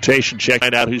need a rotation check.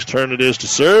 Find out whose turn it is to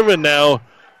serve, and now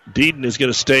Deaton is going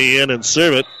to stay in and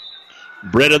serve it.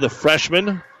 Britta, the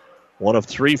freshman, one of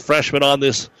 3 freshmen on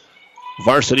this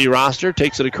varsity roster,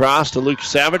 takes it across to Luke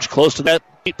Savage, close to that.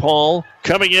 St. Paul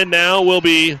coming in now will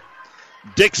be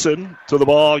Dixon to the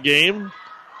ball game.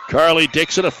 Carly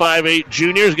Dixon, a 5'8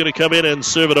 junior, is going to come in and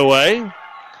serve it away.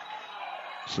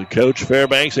 So Coach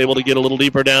Fairbanks able to get a little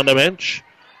deeper down the bench.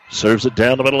 Serves it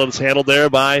down the middle, and it's handled there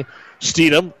by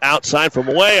Steedham. Outside from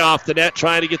way off the net,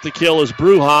 trying to get the kill is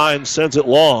Bruja, and sends it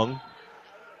long.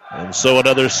 And so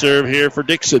another serve here for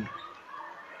Dixon.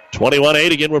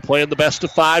 21-8. Again, we're playing the best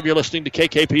of 5. You're listening to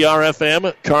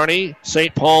KKPR-FM, Kearney,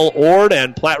 St. Paul, Ord,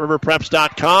 and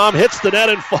PlatteRiverPreps.com. Hits the net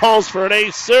and falls for an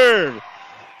ace serve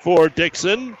for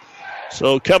Dixon.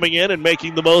 So coming in and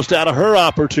making the most out of her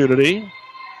opportunity.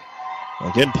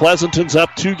 Again, Pleasanton's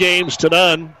up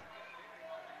 2-0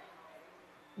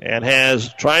 and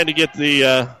has trying to get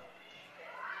the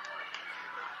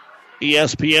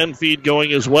ESPN feed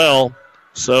going as well.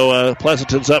 So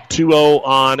Pleasanton's up 2-0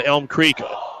 on Elm Creek,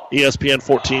 ESPN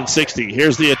 1460.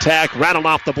 Here's the attack, rattled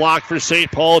off the block for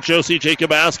St. Paul. Josie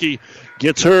Jacobowski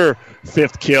gets her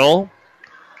 5th kill.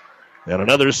 And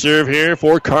another serve here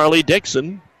for Carly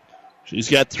Dixon. She's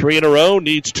got 3 in a row,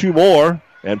 needs 2 more.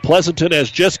 And Pleasanton has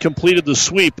just completed the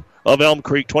sweep of Elm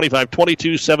Creek,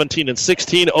 25-22, 17, and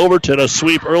 16. Overton, a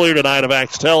sweep earlier tonight of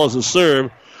Axtell as a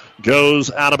serve goes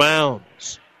out of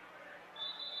bounds.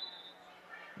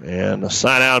 And a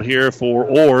side out here for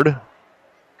Ord.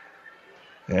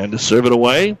 And to serve it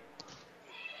away,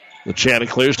 the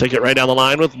Chanticleers take it right down the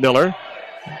line with Miller.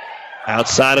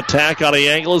 Outside attack on the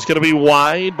angle is going to be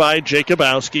wide by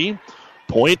Jacobowski.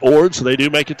 Point Ord, so they do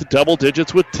make it to double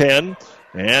digits with 10.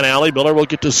 And Allie Miller will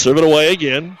get to serve it away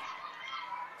again.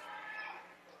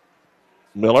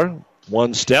 Miller,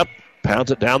 one step,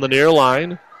 pounds it down the near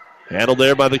line. Handled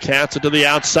there by the Cats into the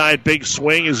outside. Big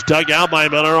swing is dug out by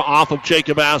Miller off of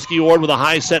Jacobowski. Ord with a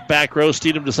high set back row.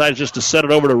 Steedham decides just to set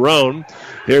it over to Roan.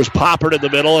 Here's Poppert in the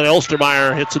middle, and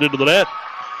Elstermeyer hits it into the net.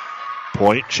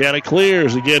 Point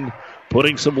Chanticleers again,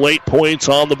 putting some late points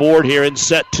on the board here in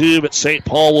set 2, but St.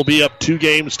 Paul will be up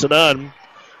 2-0.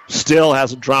 Still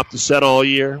hasn't dropped the set all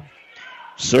year.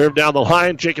 Serve down the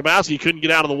line. Jacobowski couldn't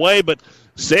get out of the way, but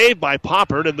saved by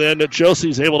Poppert, and then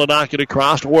Josie's able to knock it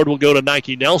across. Ward will go to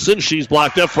Nike Nelson. She's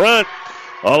blocked up front.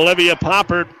 Olivia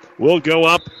Poppert will go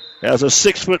up as a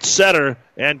 6-foot setter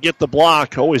and get the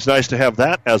block. Always nice to have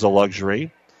that as a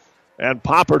luxury. And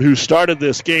Poppert, who started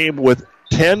this game with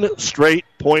 10 straight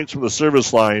points from the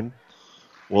service line,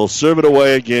 will serve it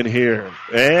away again here.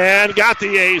 And got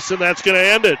the ace, and that's going to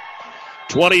end it.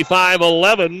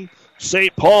 25-11.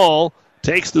 St. Paul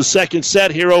takes the second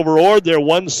set here over Ord. They're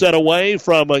one set away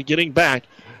from getting back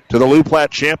to the Lou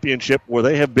Platte Championship, where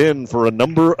they have been for a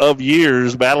number of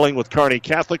years, battling with Kearney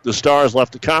Catholic. The Stars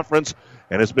left the conference,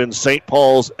 and it's been St.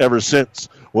 Paul's ever since.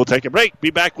 We'll take a break. Be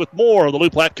back with more of the Lou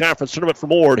Platte Conference Tournament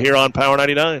from Ord here on Power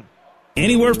 99.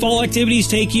 Anywhere fall activities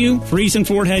take you, Friesen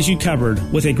Ford has you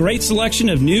covered. With a great selection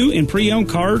of new and pre-owned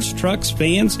cars, trucks,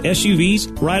 vans,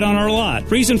 SUVs, right on our lot.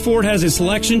 Friesen Ford has a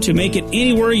selection to make it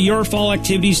anywhere your fall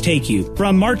activities take you.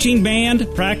 From marching band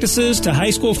practices to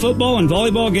high school football and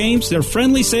volleyball games, their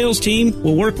friendly sales team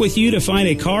will work with you to find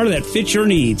a car that fits your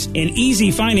needs. And easy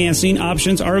financing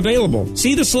options are available.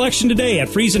 See the selection today at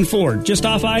Friesen Ford, just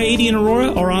off I-80 in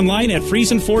Aurora, or online at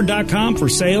FriesenFord.com for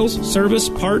sales, service,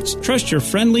 parts. Trust your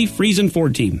friendly Friesen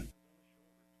Ford team.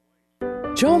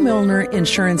 Joe Milner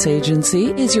Insurance Agency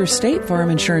is your State Farm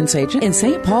insurance agent in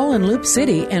St. Paul and Loop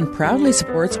City and proudly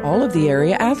supports all of the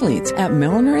area athletes. At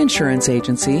Milner Insurance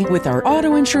Agency, with our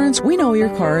auto insurance, we know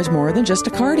your car is more than just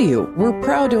a car to you. We're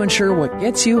proud to insure what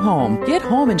gets you home. Get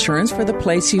home insurance for the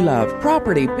place you love.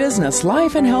 Property, business,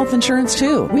 life, and health insurance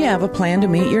too. We have a plan to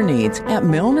meet your needs. At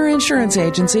Milner Insurance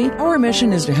Agency, our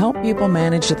mission is to help people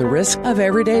manage the risk of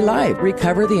everyday life,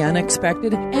 recover the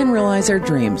unexpected, and realize their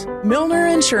dreams. Milner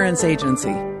Insurance Agency.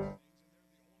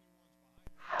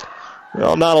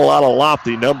 Well, not a lot of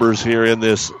lofty numbers here in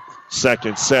this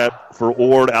second set for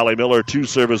Ord. Allie Miller, 2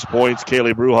 service points.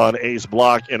 Kaylee Bruhan, ace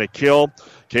block and a kill.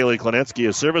 Kaylee Klinetsky,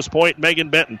 a service point. Megan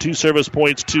Benton, 2 service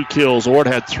points, 2 kills. Ord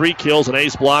had 3 kills, an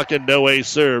ace block, and no ace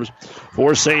serves.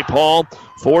 For St. Paul,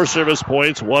 4 service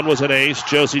points. 1 was an ace.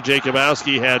 Josie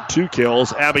Jacobowski had 2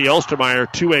 kills. Abby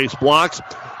Elstermeyer, 2 ace blocks.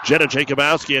 Jenna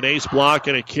Jacobowski, an ace block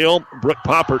and a kill. Brooke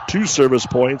Poppert, 2 service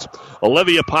points.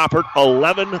 Olivia Poppert,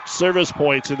 11 service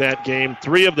points in that game.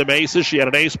 3 of them aces. She had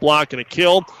an ace block and a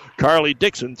kill. Carly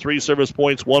Dixon, 3 service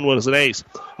points. 1 was an ace.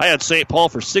 I had St. Paul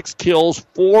for 6 kills,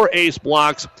 4 ace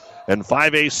blocks, and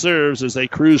 5 ace serves as they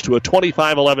cruise to a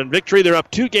 25-11 victory. They're up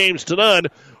 2-0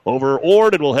 over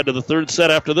Ord, and we'll head to the third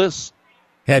set after this.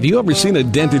 Have you ever seen a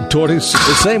dented tortoise?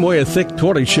 The same way a thick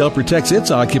tortoise shell protects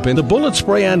its occupant, the bullet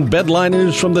spray-on bed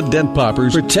liners from the Dent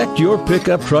Poppers protect your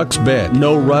pickup truck's bed.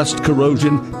 No rust,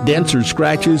 corrosion, dents, or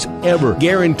scratches ever.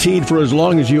 Guaranteed for as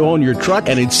long as you own your truck,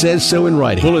 and it says so in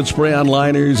writing. Bullet spray-on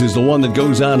liners is the one that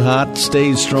goes on hot,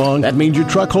 stays strong. That means your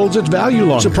truck holds its value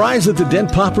longer. Surprised that the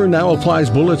Dent Popper now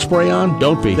applies bullet spray-on?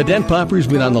 Don't be. The Dent Popper's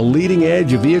been on the leading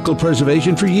edge of vehicle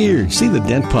preservation for years. See the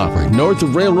Dent Popper north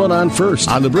of Railroad on First,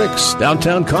 on the Bricks,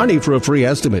 downtown Kearney for a free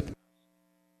estimate.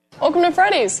 Welcome to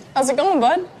Freddy's. How's it going,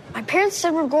 bud? My parents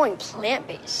said we're going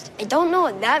plant-based. I don't know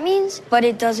what that means, but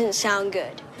it doesn't sound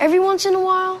good. Every once in a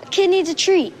while, a kid needs a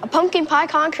treat. A pumpkin pie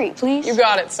concrete, please. You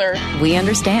got it, sir. We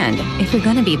understand. If you're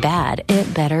going to be bad,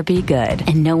 it better be good.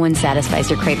 And no one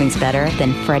satisfies your cravings better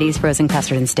than Freddy's Frozen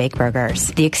Custard and Steak Burgers.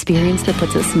 The experience that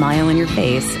puts a smile on your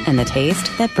face and the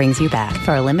taste that brings you back.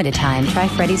 For a limited time, try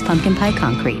Freddy's Pumpkin Pie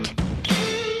Concrete.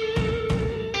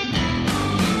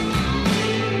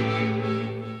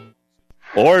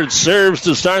 Ord serves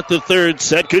to start the third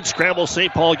set. Good scramble.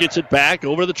 St. Paul gets it back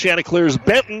over the Chanticleers.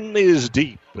 Benton is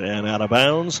deep and out of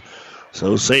bounds.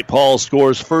 So St. Paul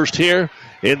scores first here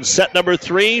in set number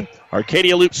 3.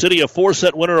 Arcadia Loop City, a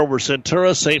 4-set winner over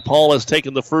Centura. St. Paul has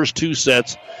taken the first 2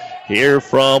 sets here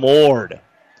from Ord.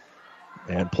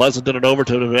 And Pleasanton and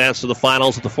Overton advance to the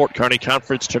finals of the Fort Kearney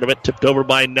Conference Tournament. Tipped over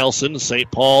by Nelson.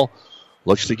 St. Paul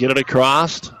looks to get it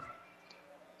across.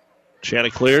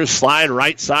 Chanticleers slide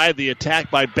right side. The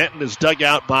attack by Benton is dug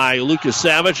out by Lucas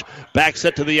Savage. Back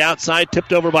set to the outside.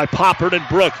 Tipped over by Poppert, and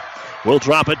Brooke will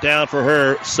drop it down for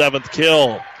her 7th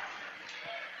kill.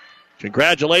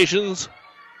 Congratulations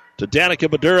to Danica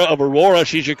Badura of Aurora.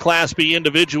 She's your Class B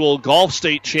individual golf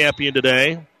state champion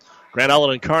today. Grand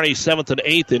Island and Kearney 7th and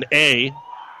 8th in A.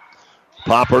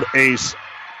 Poppert ace.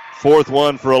 4th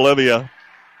one for Olivia.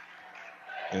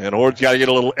 And Ord's got to get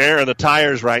a little air in the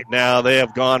tires right now. They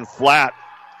have gone flat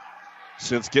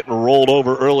since getting rolled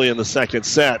over early in the second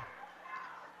set.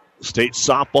 State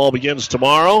softball begins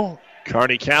tomorrow.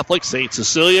 Kearney Catholic, St.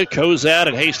 Cecilia, Cozad,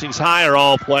 and Hastings High are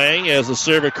all playing as the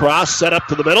serve across, set up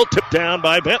to the middle, tipped down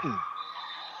by Benton.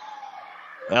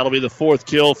 That'll be the 4th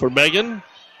kill for Megan.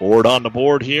 Ord on the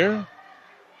board here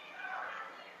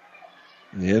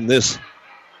in this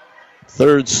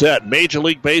Third set, Major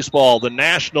League Baseball. The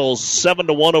Nationals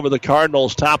 7-1 over the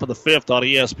Cardinals, top of the fifth on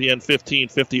ESPN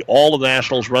 1550. All of the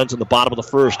Nationals runs in the bottom of the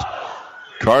first.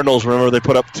 Cardinals, remember, they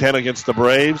put up 10 against the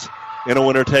Braves. In a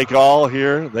winner-take-all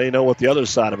here, they know what the other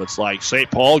side of it's like. St.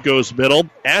 Paul goes middle.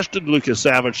 Ashton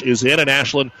Lukasavage is in, and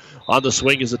Ashland on the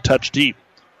swing is a touch deep.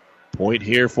 Point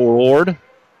here for Ord.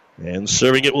 And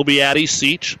serving it will be Addie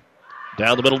Seach.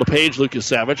 Down the middle to Paige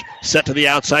Lukasavage. Set to the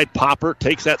outside. Popper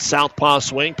takes that southpaw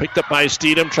swing. Picked up by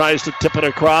Steedham. Tries to tip it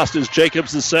across as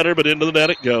Jacobs the center, but into the net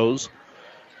it goes.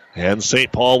 And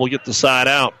St. Paul will get the side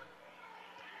out.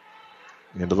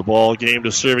 Into the ball game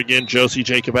to serve again, Josie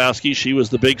Jacobowski. She was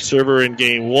the big server in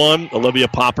game one. Olivia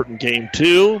Poppert in game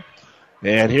two.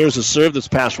 And here's a serve that's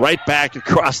passed right back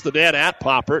across the net at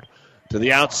Poppert. To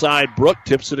the outside, Brooke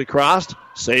tips it across.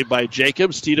 Saved by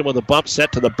Jacobs. Steedham with a bump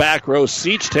set to the back row.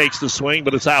 Seach takes the swing,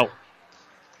 but it's out.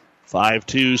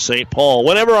 5-2 St. Paul.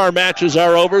 Whenever our matches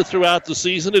are over throughout the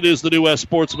season, it is the New West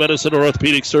Sports Medicine or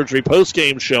Orthopedic Surgery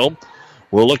postgame show.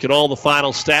 We'll look at all the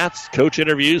final stats, coach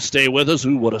interviews. Stay with us.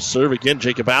 Ooh, what a serve again.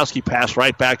 Jacobowski pass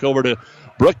right back over to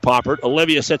Brooke Poppert.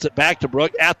 Olivia sets it back to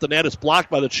Brooke. At the net, it's blocked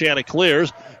by the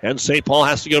Chanticleers. And St. Paul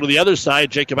has to go to the other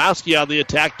side. Jacobowski on the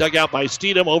attack, dug out by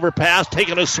Steedham. Overpass,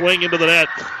 taking a swing into the net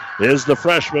is the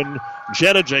freshman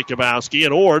Jenna Jacobowski.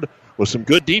 And Ord, with some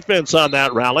good defense on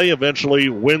that rally, eventually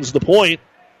wins the point.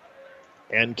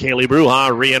 And Kaylee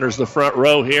Bruja re-enters the front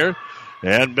row here.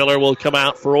 And Miller will come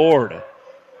out for Ord.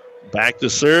 Back to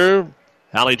serve,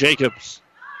 Hallie Jacobs.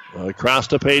 Across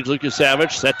to Paige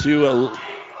Lukasavage, set to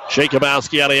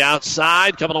Jacobowski on the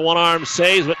outside. Couple of one-arm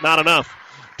saves, but not enough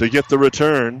to get the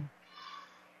return.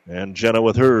 And Jenna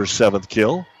with her seventh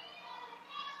kill.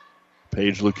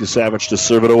 Paige Lukasavage to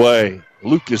serve it away.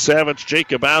 Lukasavage,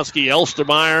 Jacobowski,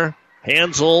 Elstermeyer,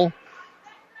 Hansel,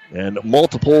 and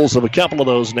multiples of a couple of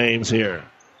those names here.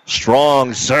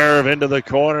 Strong serve into the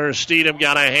corner. Steedham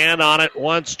got a hand on it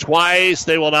once, twice.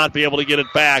 They will not be able to get it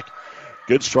back.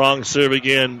 Good strong serve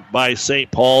again by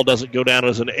St. Paul. Doesn't go down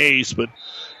as an ace, but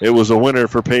it was a winner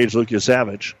for Paige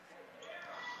Lukasavage.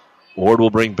 Ward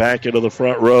will bring back into the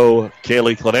front row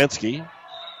Kaylee Klenensky.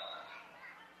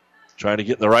 Trying to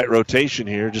get in the right rotation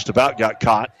here. Just about got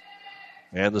caught.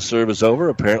 And the serve is over.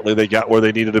 Apparently they got where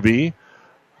they needed to be.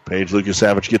 Paige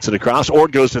Lukasavage gets it across.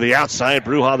 Ord goes to the outside.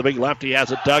 Bruja, the big lefty,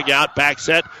 has it dug out. Back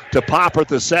set to Poppert.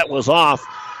 The set was off.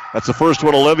 That's the first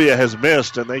one Olivia has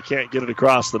missed, and they can't get it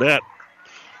across the net.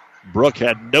 Brooke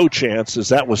had no chance as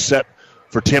that was set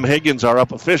for Tim Higgins, our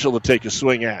up official, to take a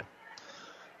swing at.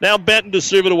 Now Benton to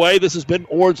serve it away. This has been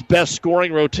Ord's best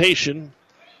scoring rotation.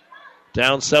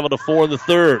 Down 7-4 in the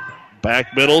third.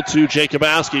 Back middle to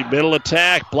Jacobowski. Middle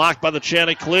attack. Blocked by the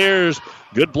Chanticleers.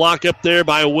 Good block up there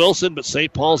by Wilson, but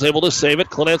St. Paul's able to save it.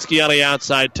 Klenensky on the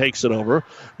outside takes it over.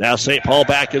 Now St. Paul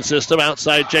back in system.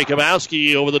 Outside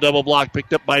Jacobowski over the double block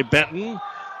picked up by Benton.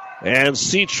 And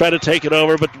Seach tried to take it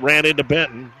over, but ran into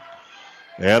Benton.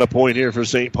 And a point here for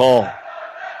St. Paul.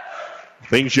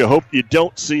 Things you hope you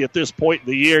don't see at this point in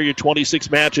the year. You're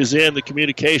 26 matches in. The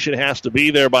communication has to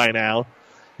be there by now.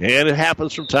 And it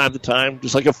happens from time to time.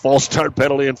 Just like a false start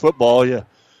penalty in football, you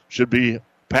should be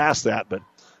past that, but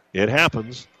it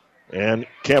happens. And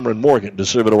Cameron Morgan to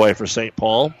serve it away for St.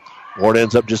 Paul. Ward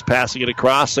ends up just passing it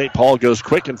across. St. Paul goes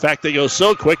quick. In fact, they go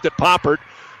so quick that Poppert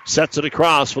sets it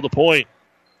across for the point.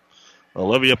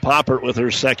 Olivia Poppert with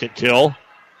her second kill.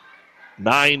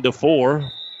 9-4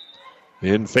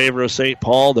 in favor of St.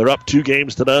 Paul. They're up 2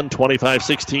 games to none,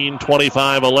 25-16,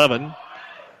 25-11.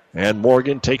 And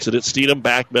Morgan takes it at Steedham,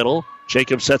 back middle.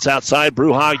 Jacob sets outside.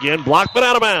 Bruja again, blocked but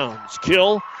out of bounds.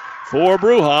 Kill for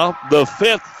Bruja, the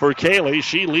 5th for Kaylee.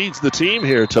 She leads the team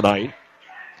here tonight.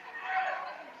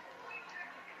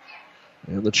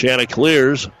 And the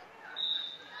Chanticleers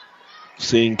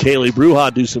seeing Kaylee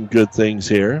Bruja do some good things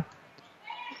here.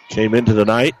 Came into the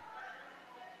night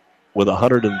with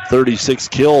 136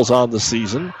 kills on the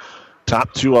season.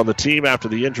 Top 2 on the team after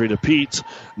the injury to Peets.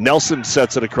 Nelson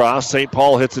sets it across. St.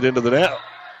 Paul hits it into the net.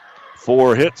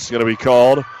 4 hits going to be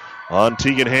called on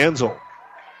Tegan Hansel.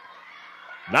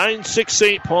 9-6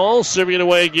 St. Paul. Serving it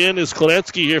away again is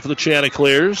Klenensky here for the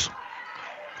Chanticleers.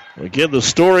 Again, the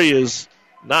story is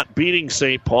not beating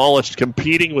St. Paul. It's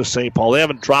competing with St. Paul. They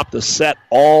haven't dropped a set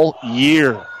all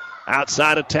year.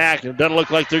 Outside attack. And it doesn't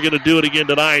look like they're going to do it again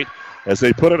tonight as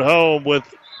they put it home with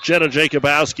Jenna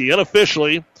Jacobowski.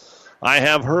 Unofficially, I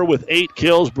have her with 8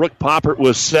 kills. Brooke Poppert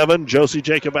with 7. Josie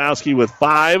Jacobowski with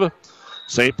 5.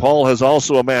 St. Paul has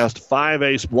also amassed 5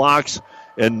 ace blocks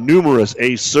and numerous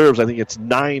ace serves. I think it's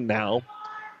 9 now.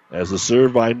 As the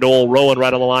serve by Noel Rowan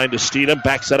right on the line to Steedham.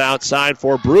 Back set outside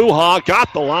for Bruja.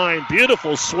 Got the line.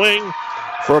 Beautiful swing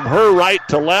from her right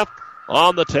to left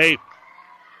on the tape.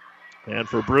 And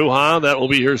for Bruja, that will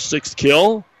be her 6th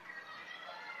kill.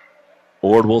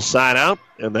 Ord will side out,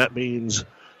 and that means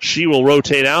she will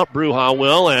rotate out. Bruja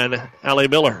will, and Allie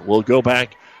Miller will go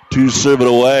back to serve it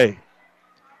away.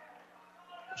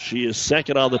 She is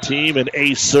second on the team in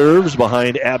ace serves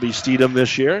behind Abby Steedham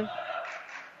this year.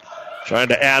 Trying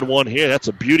to add one here. That's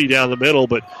a beauty down the middle,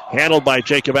 but handled by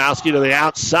Jacobowski to the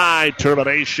outside.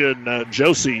 Termination,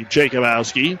 Josie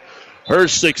Jacobowski. Her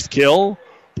 6th kill.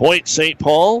 Point St.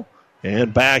 Paul.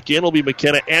 And back in will be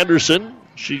McKenna Anderson.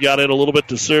 She got in a little bit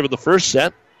to serve in the first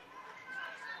set.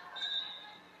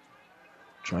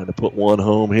 Trying to put one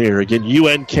home here. Again,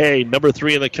 UNK, number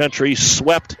 3 in the country,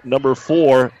 swept number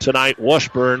 4 tonight,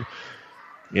 Washburn,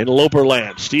 in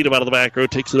Loperland. Steedham out of the back row,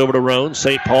 takes it over to Roan.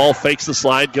 St. Paul fakes the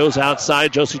slide, goes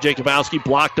outside. Josie Jacobowski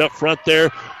blocked up front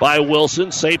there by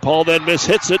Wilson. St. Paul then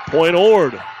mishits it. Point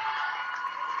Ord.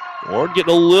 Ord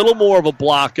getting a little more of a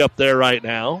block up there right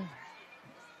now.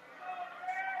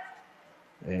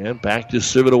 And back to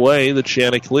serve it away, the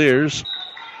Chanticleers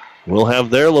will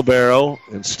have their libero,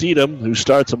 and Steedham, who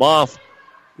starts them off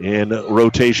in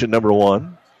rotation number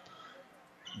 1.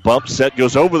 Bump set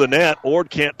goes over the net. Ord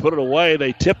can't put it away.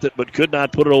 They tipped it but could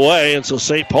not put it away, and so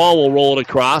St. Paul will roll it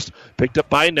across. Picked up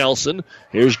by Nelson.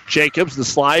 Here's Jacobs, the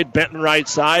slide. Benton right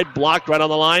side. Blocked right on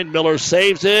the line. Miller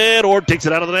saves it. Ord takes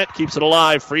it out of the net. Keeps it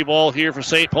alive. Free ball here for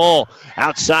St. Paul.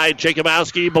 Outside,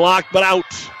 Jacobowski. Blocked but out.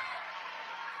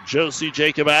 Josie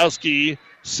Jacobowski,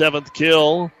 7th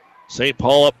kill. St.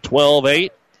 Paul up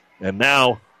 12-8. And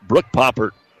now Brooke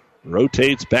Poppert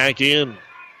rotates back in.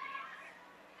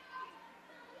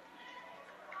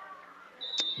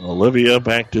 Olivia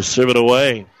back to serve it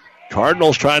away.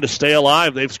 Cardinals trying to stay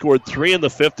alive. They've scored 3 in the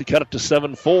 5th to cut it to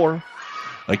 7-4.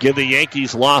 Again, the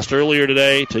Yankees lost earlier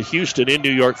today to Houston in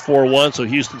New York 4-1, so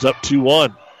Houston's up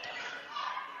 2-1.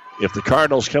 If the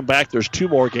Cardinals come back, there's 2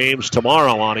 more games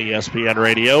tomorrow on ESPN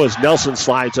Radio as Nelson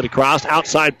slides it across.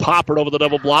 Outside Poppert over the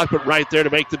double block, but right there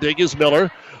to make the dig is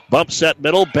Miller. Bump set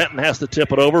middle. Benton has to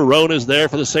tip it over. Roan is there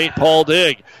for the St. Paul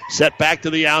dig. Set back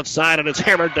to the outside, and it's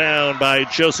hammered down by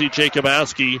Josie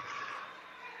Jacobowski.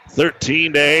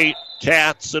 13-8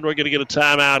 Cats, and we're going to get a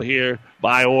timeout here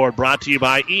by Ord. Brought to you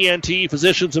by ENT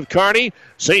Physicians of Kearney.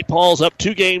 St. Paul's up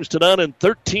 2-0 and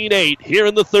 13-8 here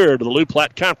in the 3rd of the Lou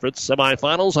Platte Conference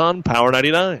semifinals on Power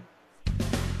 99.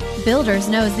 Builders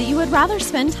knows that you would rather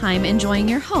spend time enjoying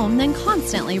your home than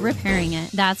constantly repairing it.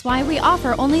 That's why we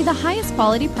offer only the highest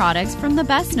quality products from the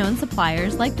best known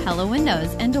suppliers like Pella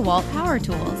Windows and DeWalt Power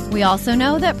Tools. We also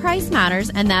know that price matters,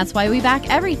 and that's why we back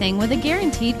everything with a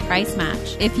guaranteed price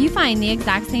match. If you find the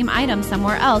exact same item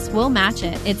somewhere else, we'll match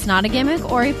it. It's not a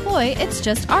gimmick or a ploy, it's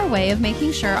just our way of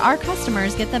making sure our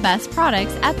customers get the best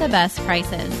products at the best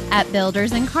prices. At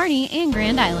Builders in Kearney and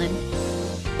Grand Island.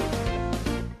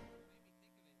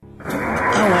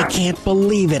 Oh, I can't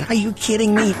believe it. Are you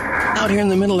kidding me? Out here in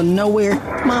the middle of nowhere,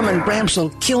 Mom and Gramps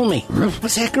will kill me.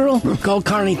 What's that, girl? Call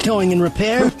Kearney Towing and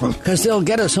Repair? Because they'll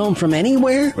get us home from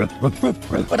anywhere?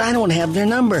 But I don't have their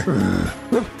number.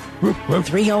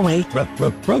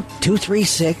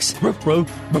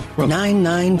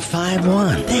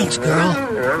 308-236-9951. Thanks, girl.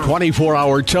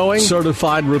 24-hour towing,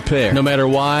 certified repair. No matter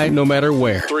why, no matter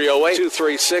where.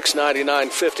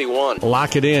 308-236-9951.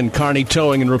 Lock it in, Kearney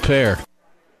Towing and Repair.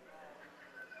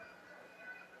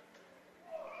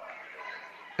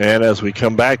 And as we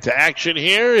come back to action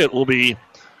here, it will be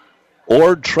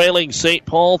Ord trailing St.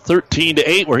 Paul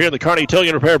 13-8. We're here in the Kearney Towing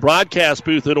and Repair broadcast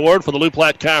booth at Ord for the Lou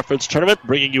Platte Conference Tournament,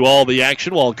 bringing you all the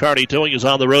action while Kearney Towing is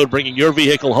on the road bringing your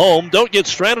vehicle home. Don't get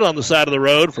stranded on the side of the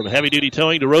road. From heavy-duty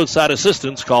towing to roadside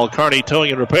assistance, call Kearney Towing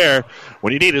and Repair.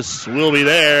 When you need us, we'll be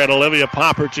there. And Olivia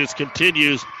Poppert just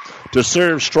continues to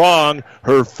serve strong.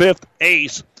 Her 5th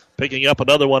ace, picking up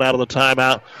another one out of the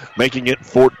timeout, making it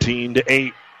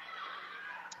 14-8.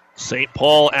 St.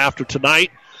 Paul, after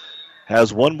tonight,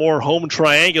 has one more home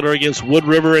triangular against Wood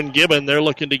River and Gibbon. They're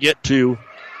looking to get to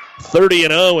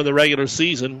 30-0 in the regular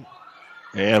season.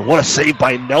 And what a save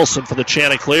by Nelson for the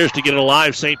Chanticleers to get it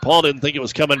alive. St. Paul didn't think it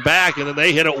was coming back, and then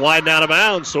they hit it wide and out of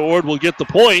bounds. So Ord will get the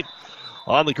point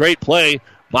on the great play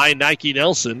by Nike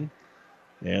Nelson.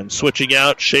 And switching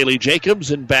out Shaylee Jacobs,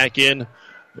 and back in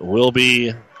will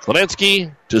be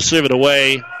Klonensky to serve it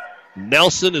away.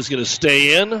 Nelson is going to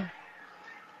stay in.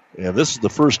 And this is the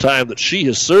first time that she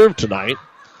has served tonight.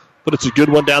 But it's a good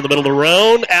one down the middle of the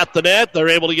road. At the net, they're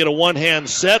able to get a one-hand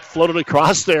set. Floated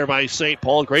across there by St.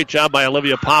 Paul. Great job by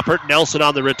Olivia Poppert. Nelson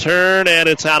on the return, and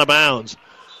it's out of bounds.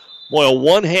 Boy, a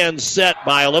one-hand set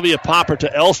by Olivia Poppert to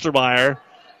Elstermeyer.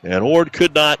 And Ord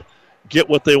could not get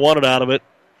what they wanted out of it.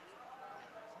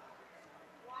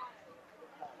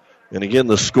 And again,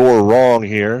 the score wrong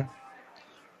here.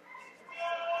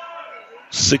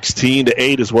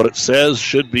 16-8 is what it says.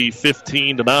 Should be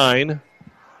 15-9.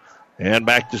 And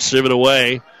back to serve it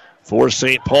away for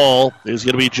St. Paul is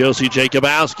going to be Josie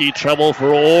Jacobowski. Trouble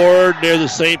for Ord near the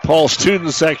St. Paul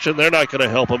student section. They're not going to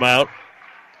help him out.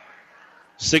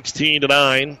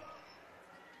 16-9.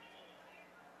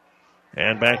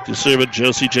 And back to serve it,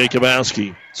 Josie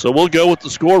Jacobowski. So we'll go with the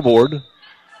scoreboard.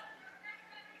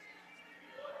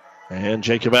 And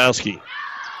Jacobowski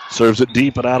serves it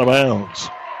deep and out of bounds.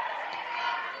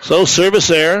 So service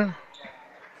error.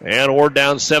 And Ord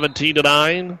down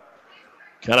 17-9.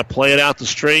 Kind of playing out the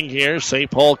string here.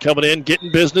 St. Paul coming in,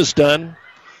 getting business done.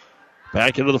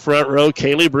 Back into the front row,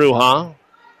 Kaylee Bruja.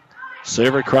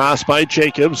 Serve cross by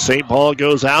Jacobs. St. Paul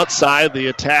goes outside. The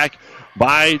attack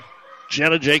by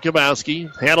Jenna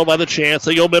Jacobowski. Handled by the Chance.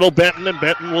 They go middle, Benton, and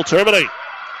Benton will terminate.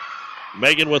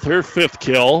 Megan with her 5th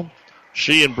kill.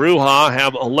 She and Bruja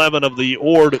have 11 of the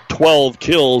Ord 12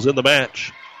 kills in the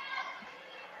match.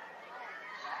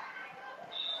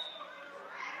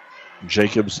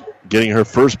 Jacobs getting her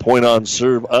first point on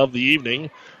serve of the evening.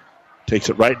 Takes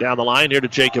it right down the line here to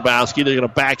Jacobowski. They're going to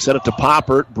back set it to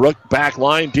Poppert. Brook back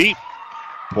line deep.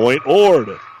 Point Ord.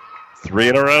 3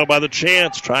 in a row by the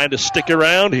Chance, trying to stick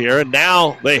around here. And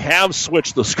now they have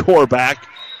switched the score back.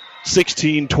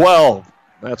 16-12.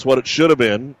 That's what it should have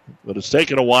been. But it's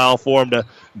taken a while for them to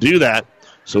do that.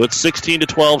 So it's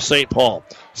 16-12 St. Paul.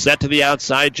 Set to the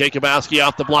outside. Jacobowski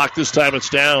off the block. This time it's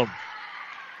down.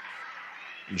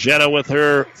 Jenna with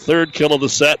her 3rd kill of the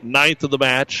set, 9th of the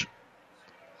match.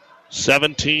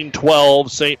 17-12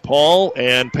 St. Paul,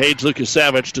 and Paige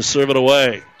Lukasevich to serve it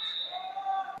away.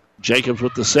 Jacobs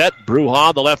with the set.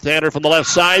 Bruja, the left-hander from the left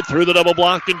side, through the double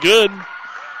block and good.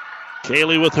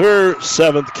 Kaylee with her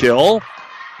 7th kill.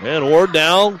 And Ord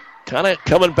now kind of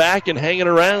coming back and hanging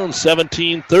around,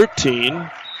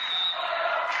 17-13.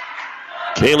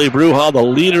 Kaylee Bruja, the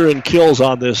leader in kills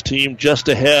on this team, just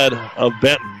ahead of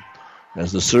Benton.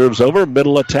 As the serve's over,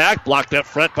 middle attack, blocked up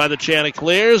front by the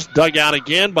Chanticleers, dug out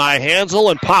again by Hansel,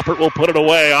 and Poppert will put it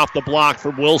away off the block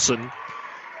from Wilson.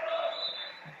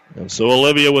 And so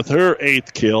Olivia with her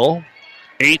 8th kill,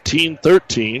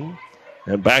 18-13,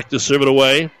 and back to serve it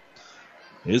away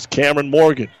is Cameron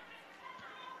Morgan.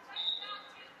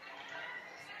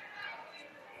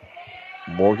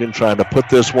 Morgan trying to put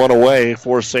this one away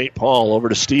for St. Paul, over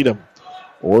to Steedham.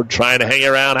 Ord trying to hang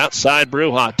around outside.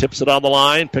 Bruja tips it on the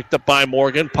line. Picked up by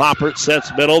Morgan. Poppert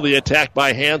sets middle. The attack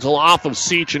by Hansel off of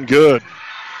Seach and good.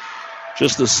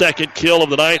 Just the 2nd kill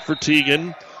of the night for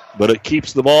Teagan, but it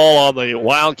keeps the ball on the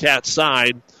Wildcat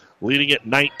side, leading it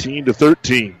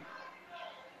 19-13.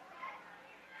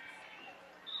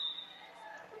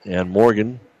 And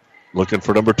Morgan looking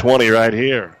for number 20 right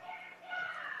here.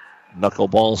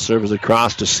 Knuckleball serves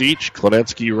across to Seach.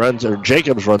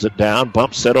 Jacobs runs it down.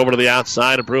 Bump set over to the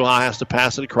outside, and Bruja has to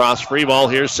pass it across. Free ball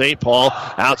here. St. Paul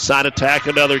outside attack.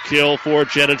 Another kill for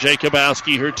Jenna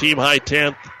Jacobowski. Her team high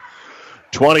 10th.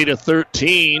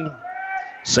 20-13.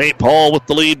 St. Paul with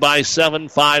the lead by 7.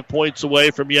 5 points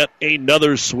away from yet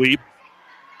another sweep.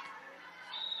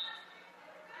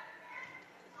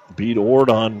 Beat Ord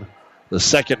on the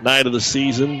 2nd night of the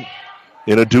season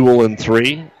in a duel in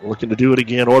 3. Looking to do it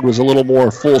again. Ord was a little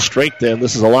more full strength then.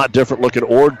 This is a lot different looking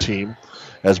Ord team.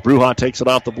 As Bruja takes it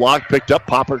off the block, picked up.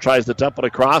 Popper tries to dump it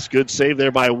across. Good save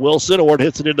there by Wilson. Ord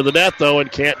hits it into the net, though,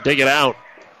 and can't dig it out.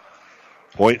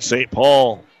 Point St.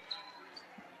 Paul.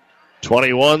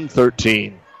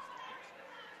 21-13.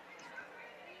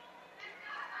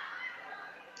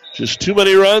 Just too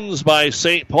many runs by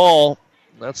St. Paul.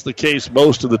 That's the case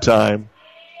most of the time.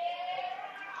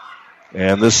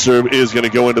 And this serve is going to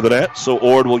go into the net, so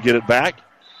Ord will get it back.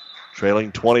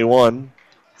 Trailing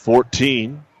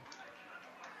 21-14.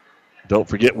 Don't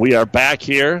forget, we are back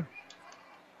here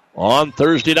on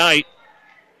Thursday night.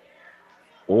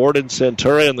 Ord and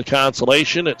Centura in the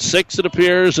consolation. At 6 it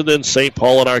appears, and then St.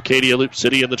 Paul and Arcadia Loop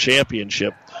City in the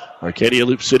championship. Arcadia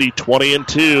Loop City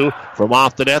 20-2 from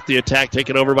off the net. The attack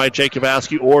taken over by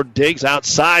Jacobowski. Ord digs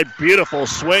outside. Beautiful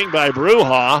swing by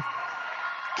Bruja.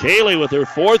 Kaylee with her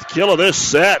 4th kill of this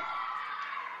set.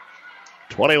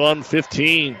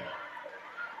 21-15.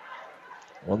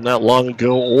 Wasn't that long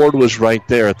ago, Ord was right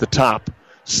there at the top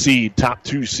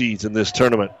 2 seeds in this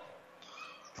tournament.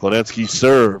 Klenetsky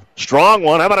serve. Strong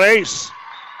one. How about an ace?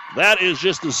 That is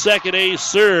just the 2nd ace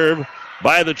serve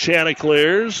by the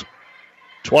Chanticleers.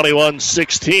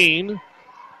 21-16.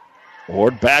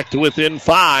 Ord back to within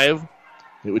 5.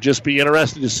 It would just be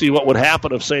interesting to see what would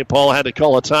happen if St. Paul had to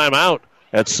call a timeout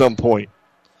at some point.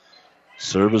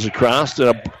 Serve is across,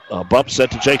 and a bump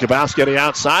set to Jacobowski on the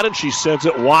outside, and she sends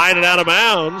it wide and out of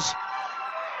bounds.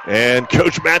 And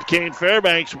Coach Matt Kane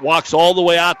Fairbanks walks all the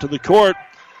way out to the court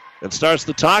and starts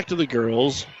to talk to the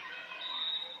girls.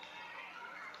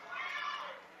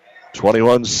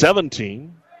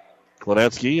 21-17.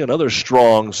 Klenetsky, another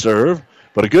strong serve,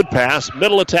 but a good pass.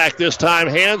 Middle attack this time.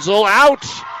 Hansel out.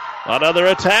 Another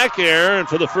attack error, and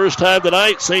for the first time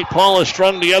tonight, St. Paul has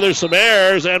strung together some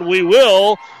errors, and we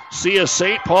will see a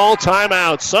St. Paul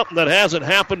timeout, something that hasn't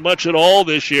happened much at all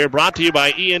this year. Brought to you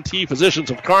by ENT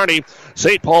Physicians of Kearney.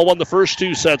 St. Paul won the first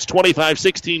two sets,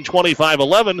 25-16,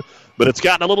 25-11, but it's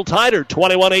gotten a little tighter,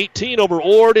 21-18 over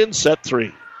Ord in set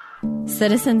 3.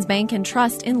 Citizens Bank and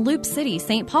Trust in Loop City,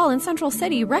 St. Paul, and Central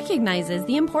City recognizes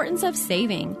the importance of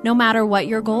saving. No matter what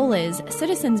your goal is,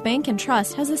 Citizens Bank and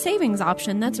Trust has a savings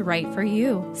option that's right for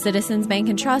you. Citizens Bank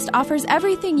and Trust offers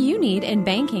everything you need in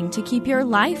banking to keep your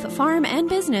life, farm, and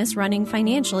business running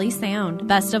financially sound.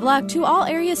 Best of luck to all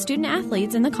area student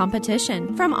athletes in the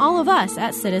competition. From all of us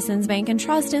at Citizens Bank and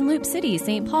Trust in Loop City,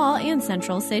 St. Paul, and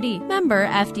Central City. Member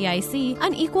FDIC,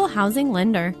 an equal housing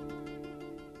lender.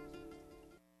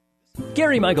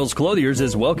 Gary Michaels Clothiers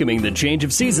is welcoming the change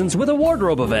of seasons with a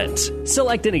wardrobe event.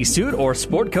 Select any suit or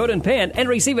sport coat and pant and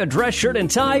receive a dress shirt and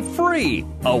tie free.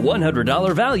 A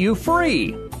 $100 value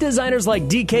free. Designers like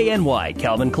DKNY,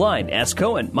 Calvin Klein, S.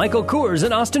 Cohen, Michael Kors,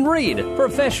 and Austin Reed.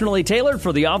 Professionally tailored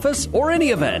for the office or any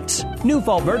event. New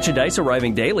fall merchandise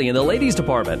arriving daily in the ladies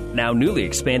department. Now newly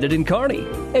expanded in Kearney.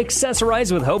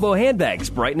 Accessorize with Hobo handbags,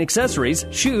 Brighton accessories,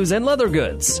 shoes, and leather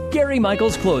goods. Gary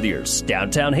Michaels Clothiers,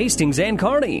 downtown Hastings and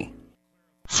Kearney.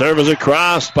 Serve is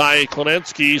across by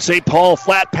Klenetsky. St. Paul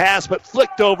flat pass, but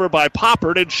flicked over by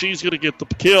Poppert, and she's going to get the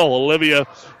kill. Olivia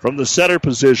from the center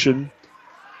position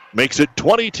makes it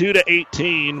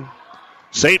 22-18.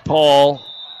 St. Paul,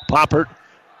 Poppert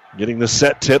getting the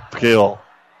set tip kill.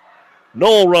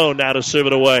 Noel Roan now to serve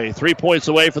it away. 3 points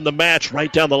away from the match,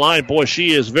 right down the line. Boy,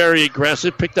 she is very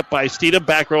aggressive. Picked up by Steedham.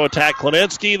 Back row attack,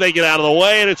 Klenetsky. They get out of the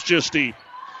way, and it's just deep.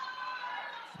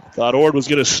 Thought Ord was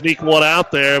going to sneak one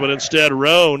out there, but instead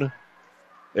Roan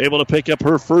able to pick up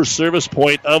her first service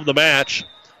point of the match.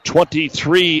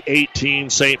 23-18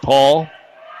 St. Paul.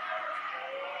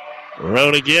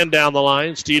 Roan again down the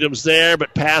line. Steedham's there,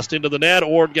 but passed into the net.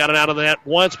 Ord got it out of the net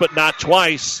once, but not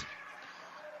twice.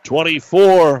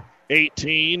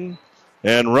 24-18.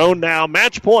 And Roan now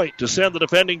match point to send the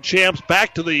defending champs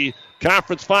back to the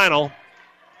conference final.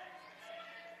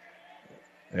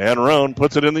 And Roan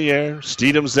puts it in the air.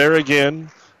 Steedham's there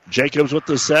again. Jacobs with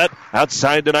the set.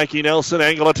 Outside to Nike Nelson.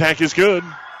 Angle attack is good.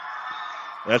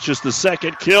 That's just the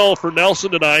second kill for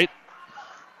Nelson tonight.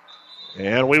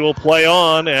 And we will play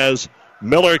on as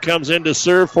Miller comes in to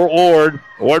serve for Ord.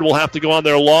 Ord will have to go on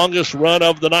their longest run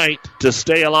of the night to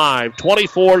stay alive.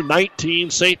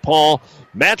 24-19 St. Paul.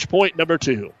 Match point number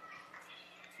 2.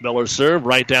 Miller serve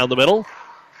right down the middle.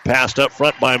 Passed up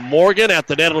front by Morgan. At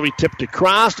the net, it'll be tipped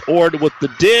across. Ord with the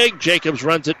dig. Jacobs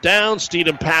runs it down.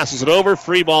 Steedham passes it over.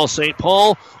 Free ball, St.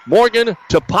 Paul. Morgan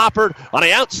to Poppert. On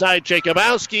the outside,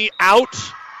 Jacobowski out.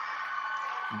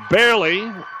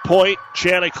 Barely. Point,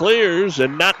 Chanticleers.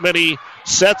 And not many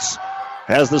sets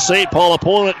has the St. Paul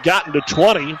opponent gotten to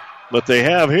 20. But they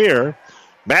have here.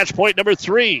 Match point number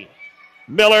 3.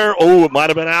 Miller. Oh, it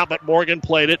might have been out, but Morgan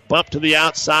played it. Bump to the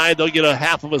outside. They'll get a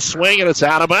half of a swing, and it's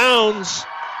out of bounds.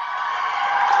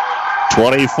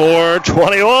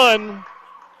 24-21.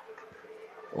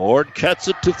 Ord cuts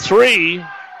it to 3.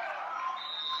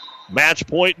 Match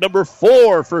point number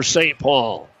 4 for St.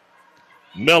 Paul.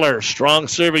 Miller, strong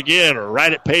serve again.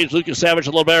 Right at Paige, Lucas Savage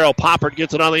and Libero. Poppert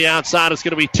gets it on the outside. It's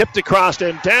going to be tipped across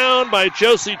and down by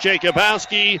Josie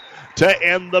Jacobowski to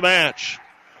end the match.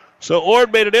 So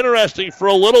Ord made it interesting for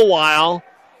a little while,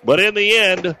 but in the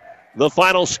end, the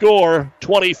final score,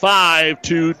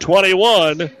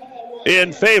 25-21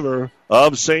 in favor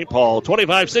of St. Paul.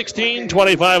 25-16,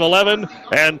 25-11,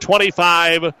 and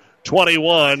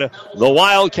 25-21. The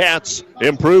Wildcats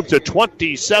improved to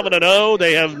 27-0.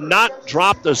 They have not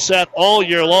dropped a set all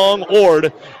year long.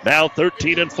 Ord now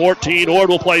 13-14. Ord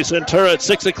will play Centura at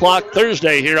 6 o'clock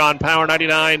Thursday here on Power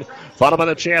 99.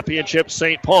 Fundamental Championship,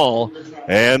 St. Paul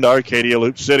and Arcadia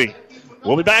Loop City.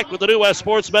 We'll be back with the New West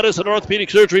Sports Medicine and Orthopedic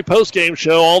Surgery postgame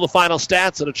show. All the final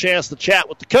stats and a chance to chat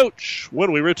with the coach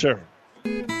when we return.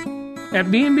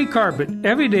 At B&B Carpet,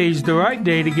 every day is the right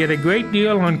day to get a great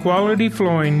deal on quality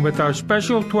flooring with our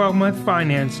special 12-month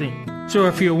financing. So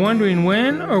if you're wondering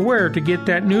when or where to get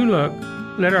that new look,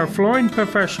 let our flooring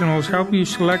professionals help you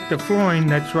select the flooring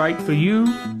that's right for you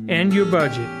and your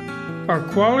budget. Our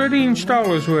quality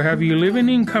installers will have you living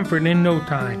in comfort in no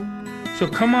time. So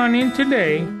come on in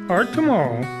today or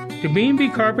tomorrow to B&B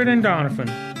Carpet in Donovan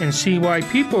and see why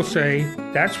people say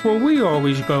that's where we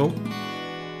always go.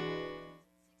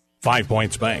 5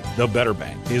 Points Bank, the better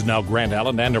bank, is now Grand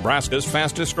Island and Nebraska's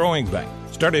fastest growing bank.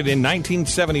 Started in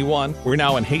 1971, we're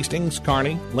now in Hastings,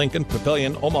 Kearney, Lincoln,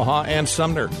 Papillion, Omaha, and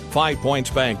Sumner. 5 Points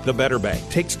Bank, the better bank,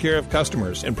 takes care of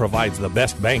customers and provides the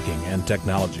best banking and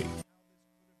technology.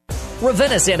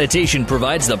 Ravenna Sanitation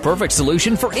provides the perfect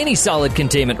solution for any solid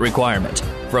containment requirement.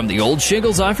 From the old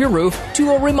shingles off your roof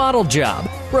to a remodel job,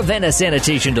 Ravenna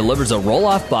Sanitation delivers a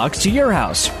roll-off box to your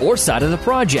house or side of the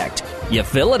project. You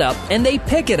fill it up and they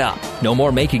pick it up. No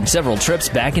more making several trips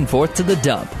back and forth to the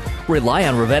dump. Rely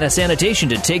on Ravenna Sanitation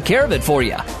to take care of it for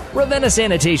you. Ravenna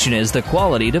Sanitation is the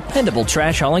quality, dependable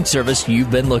trash hauling service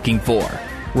you've been looking for.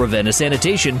 Ravenna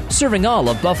Sanitation, serving all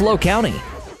of Buffalo County.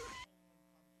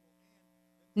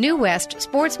 New West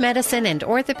Sports Medicine and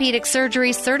Orthopedic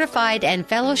Surgery certified and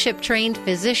fellowship-trained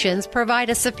physicians provide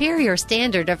a superior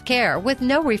standard of care with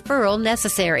no referral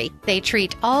necessary. They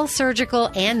treat all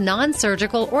surgical and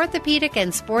non-surgical orthopedic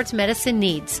and sports medicine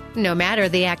needs. No matter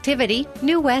the activity,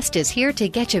 New West is here to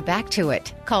get you back to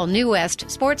it. Call New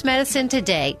West Sports Medicine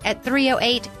today at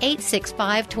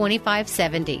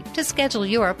 308-865-2570 to schedule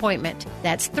your appointment.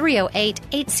 That's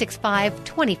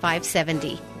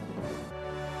 308-865-2570.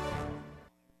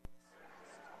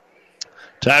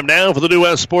 Time now for the New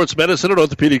West Sports Medicine and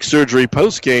Orthopedic Surgery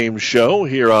postgame show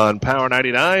here on Power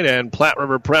 99 and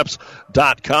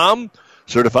PlatteRiverPreps.com.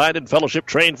 Certified and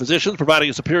fellowship-trained physicians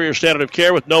providing a superior standard of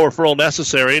care with no referral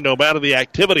necessary, no matter the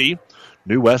activity.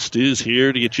 New West is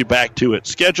here to get you back to it.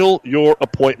 Schedule your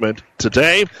appointment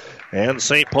today. And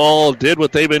St. Paul did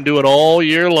what they've been doing all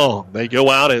year long. They go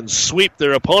out and sweep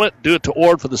their opponent, do it to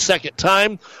Ord for the second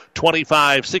time,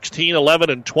 25-16, 11,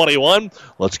 and 21.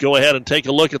 Let's go ahead and take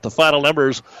a look at the final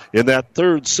numbers in that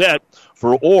third set.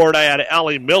 For Ord, I had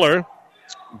Allie Miller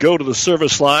go to the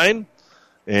service line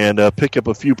and pick up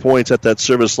a few points at that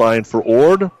service line for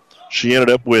Ord. She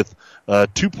ended up with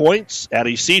 2 points.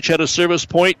 Addie Seach had a service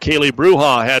point. Kaylee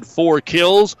Bruja had 4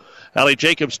 kills. Allie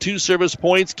Jacobs, 2 service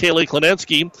points. Kaylee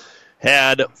Klinensky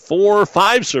had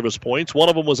 5 service points. One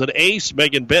of them was an ace.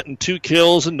 Megan Benton, 2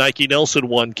 kills, and Nike Nelson,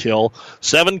 1 kill.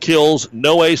 7 kills,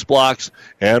 no ace blocks,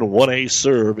 and 1 ace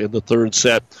serve in the third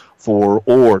set for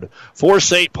Ord. For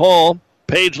St. Paul,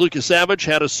 Paige Lucasavage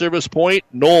had a service point.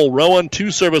 Noel Rowan,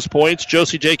 2 service points.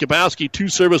 Josie Jacobowski, 2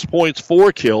 service points,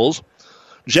 4 kills.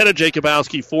 Jenna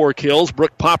Jacobowski, 4 kills.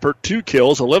 Brooke Poppert, 2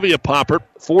 kills. Olivia Poppert,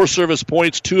 4 service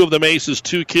points, 2 of them aces,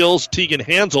 2 kills. Tegan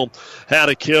Hansel had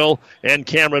a kill, and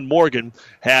Cameron Morgan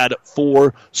had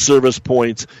 4 service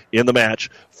points in the match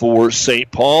for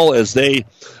St. Paul as they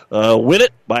win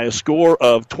it by a score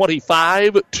of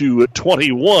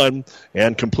 25-21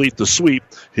 and complete the sweep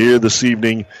here this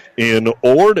evening in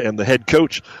Ord. And the head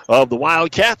coach of the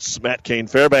Wildcats, Matt Kane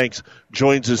Fairbanks,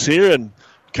 joins us here. And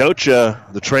Coach,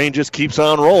 the train just keeps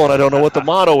on rolling. I don't know what the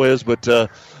motto is, but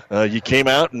you came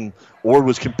out and Ord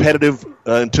was competitive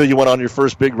until you went on your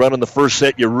first big run in the first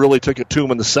set. You really took it to them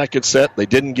in the second set. They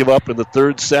didn't give up in the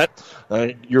third set.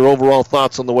 Your overall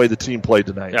thoughts on the way the team played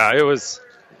tonight? Yeah, it was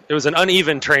an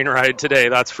uneven train ride today,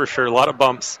 that's for sure. A lot of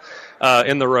bumps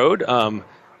in the road.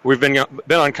 We've been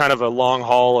on kind of a long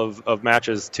haul of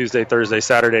matches: Tuesday, Thursday,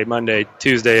 Saturday, Monday,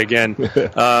 Tuesday again,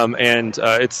 and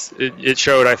it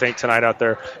showed, I think, tonight out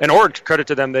there. And Ord, credit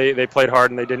to them, they played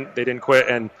hard and they didn't quit.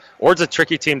 And Ord's a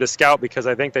tricky team to scout because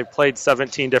I think they've played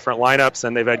 17 different lineups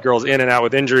and they've had girls in and out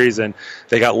with injuries, and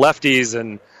they got lefties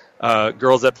and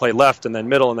girls that play left and then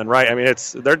middle and then right. I mean,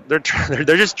 they're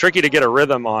just tricky to get a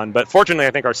rhythm on. But fortunately,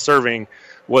 I think our serving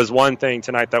was one thing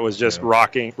tonight that was just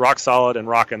rock solid and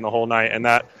rocking the whole night, and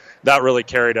that really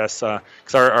carried us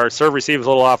because our serve receive was a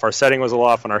little off, our setting was a little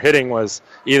off, and our hitting was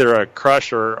either a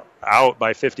crush or out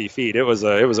by 50 feet. It was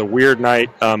a weird night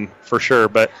for sure,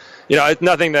 but it's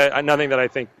nothing that I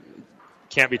think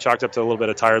can't be chalked up to a little bit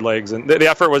of tired legs. And the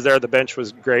effort was there. The bench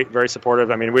was great, very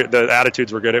supportive. I mean, the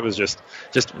attitudes were good. It was just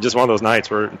one of those nights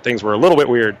where things were a little bit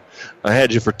weird. I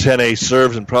had you for 10 ace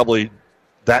serves and probably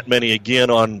that many again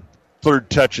on third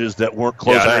touches that weren't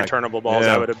close back. Yeah, returnable balls.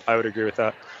 Yeah. I would agree with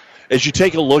that. As you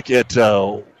take a look at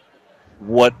I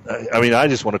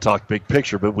just want to talk big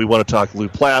picture, but we want to talk Lou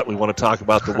Platte. We want to talk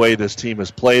about the way this team has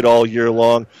played all year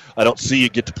long. I don't see you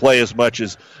get to play as much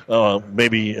as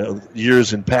maybe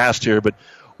years in past here, but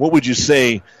what would you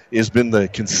say has been the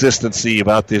consistency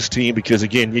about this team? Because,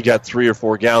 again, you got 3 or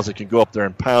 4 gals that can go up there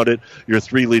and pound it. Your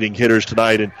 3 leading hitters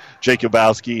tonight, and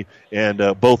Jacobowski and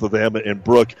both of them and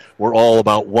Brooke were all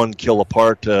about 1 kill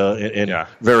apart and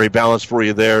very balanced for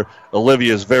you there.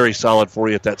 Olivia is very solid for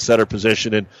you at that setter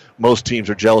position, and most teams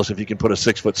are jealous if you can put a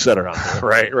 6-foot setter out there.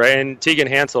 Right. And Tegan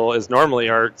Hansel is normally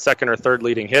our second or third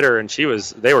leading hitter, and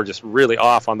they were just really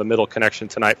off on the middle connection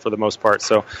tonight for the most part.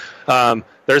 So,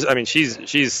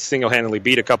 she's single-handedly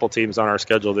beat a couple couple teams on our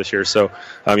schedule this year. So,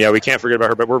 we can't forget about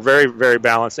her. But we're very, very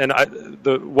balanced. And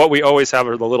what we always have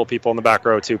are the little people in the back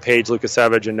row, too. Paige Lucas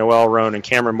Savage and Noelle Roan and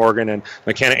Cameron Morgan and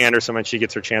McKenna Anderson when she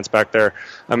gets her chance back there.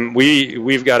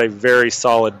 We've got a very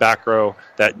solid back row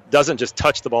that doesn't just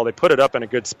touch the ball. They put it up in a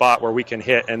good spot where we can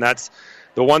hit. And that's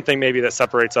the one thing maybe that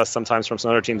separates us sometimes from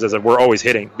some other teams is that we're always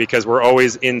hitting because we're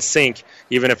always in sync,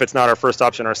 even if it's not our first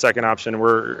option, our second option.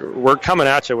 We're coming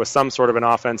at you with some sort of an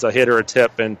offense, a hit or a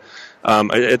tip, and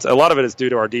it's a lot of it is due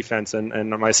to our defense. And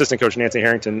my assistant coach Nancy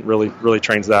Harrington really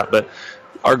trains that. But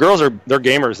our girls they're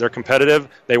gamers. They're competitive.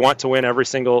 They want to win every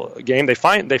single game. They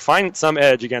find some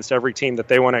edge against every team that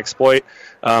they want to exploit.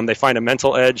 They find a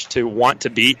mental edge to want to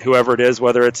beat whoever it is,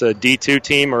 whether it's a D2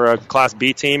 team or a Class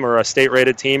B team or a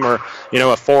state-rated team or a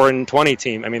 4-20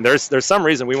 team. I mean, there's some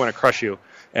reason we want to crush you,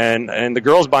 and the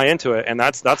girls buy into it, and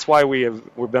that's why we've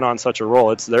been on such a roll.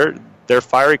 It's they're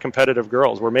fiery, competitive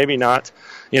girls. We're maybe not,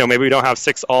 maybe we don't have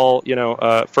 6 all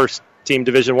first team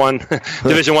Division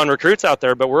I recruits out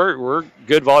there, but we're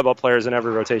good volleyball players in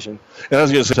every rotation. And I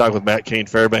was going to talk with Matt Kane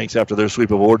Fairbanks after their sweep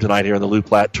of award tonight here in the Lou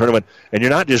Platte tournament, and you're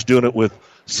not just doing it with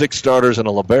 6 starters and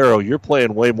a libero. You're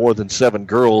playing way more than 7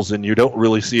 girls, and you don't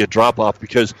really see a drop-off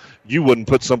because you wouldn't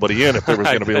put somebody in if there was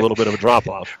going to be a little bit of a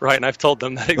drop-off. Right, and I've told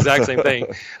them that exact same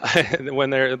thing. When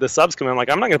the subs come in, I'm like,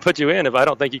 I'm not going to put you in if I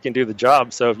don't think you can do the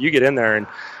job. So if you get in there and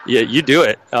you do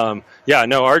it. Our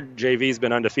JV's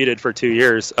been undefeated for 2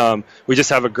 years. We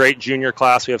just have a great junior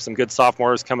class. We have some good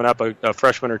sophomores coming up, a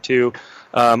freshman or 2.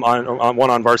 On one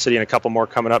on varsity and a couple more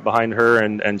coming up behind her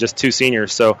and just 2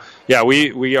 seniors. So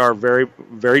we are very,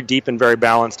 very deep and very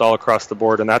balanced all across the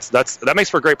board, and that makes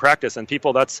for great practice. And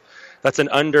people, that's an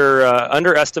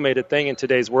underestimated thing in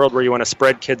today's world where you want to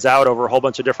spread kids out over a whole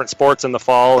bunch of different sports in the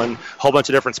fall and a whole bunch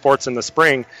of different sports in the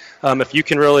spring. If you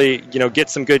can really get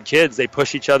some good kids, they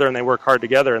push each other and they work hard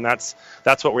together, and that's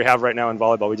what we have right now in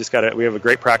volleyball. We have a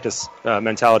great practice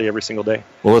mentality every single day.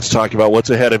 Well, let's talk about what's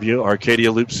ahead of you. Arcadia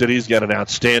Loop City's got an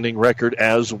outstanding record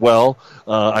as well.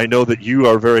 I know that you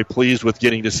are very pleased with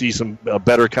getting to see some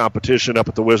better competition up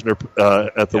at the Wisner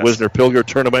Pilger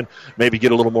tournament. Maybe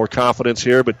get a little more confidence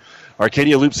here, but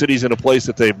Arcadia Loop City's in a place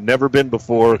that they've never been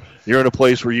before. You're in a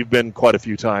place where you've been quite a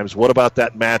few times. What about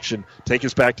that match? And take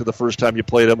us back to the first time you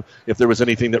played them, if there was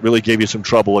anything that really gave you some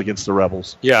trouble against the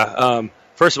Rebels.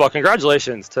 First of all,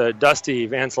 congratulations to Dusty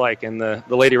Van Slyke and the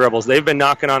Lady Rebels. They've been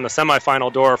knocking on the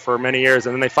semifinal door for many years,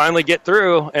 and then they finally get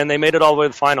through, and they made it all the way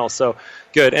to the final. So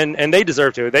good, and they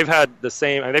deserve to. They've had the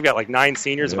same. They've got like 9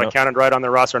 seniors, if I counted right, on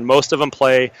their roster, and most of them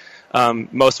play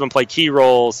key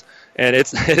roles. And it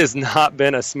has not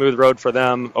been a smooth road for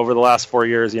them over the last 4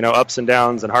 years, ups and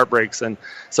downs and heartbreaks. And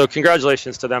so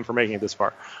congratulations to them for making it this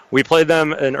far. We played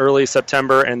them in early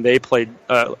September, and they played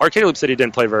Arcadia Loop City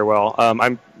didn't play very well.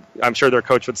 I'm sure their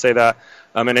coach would say that,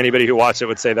 and anybody who watched it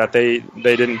would say that they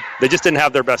just didn't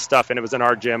have their best stuff, and it was in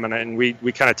our gym, and we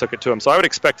kind of took it to them. So I would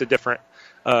expect a different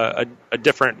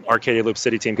Arcadia Loop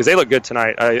City team because they look good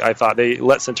tonight. I thought they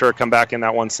let Centura come back in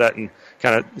that one set and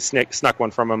kind of snuck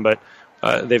one from them, but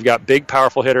they've got big,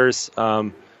 powerful hitters.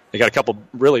 They got a couple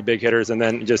really big hitters, and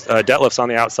then just Detlef's on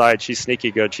the outside. She's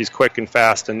sneaky good. She's quick and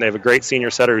fast, and they have a great senior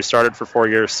setter who started for 4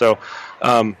 years. So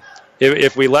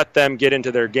if we let them get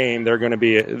into their game, they're going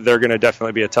to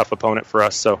definitely be a tough opponent for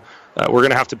us. So we're going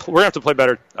to have to play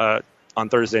better on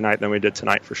Thursday night than we did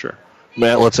tonight for sure.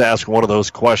 Matt, let's ask one of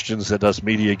those questions that us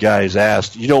media guys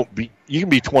asked. You can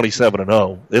be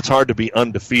 27-0. It's hard to be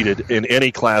undefeated in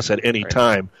any class at any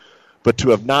time, but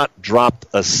to have not dropped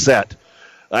a set,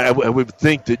 I would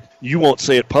think that you won't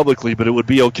say it publicly, but it would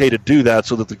be okay to do that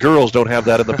so that the girls don't have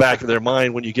that in the back of their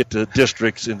mind when you get to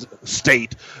districts and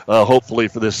state, hopefully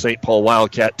for this St. Paul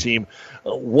Wildcat team.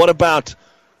 What about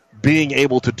being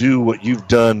able to do what you've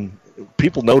done?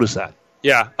 People notice that.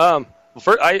 Yeah.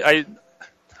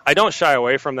 I don't shy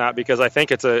away from that because I think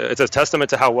it's a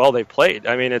testament to how well they've played.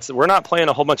 I mean, we're not playing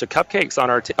a whole bunch of cupcakes on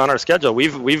our schedule.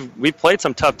 We've played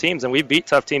some tough teams, and we've beat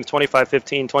tough teams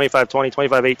 25-15, 25-20,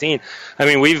 25-18. I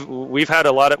mean, we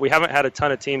haven't had a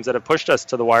ton of teams that have pushed us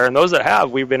to the wire, and those that have,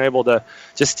 we've been able to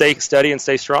just stay steady and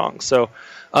stay strong. So,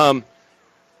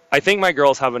 I think my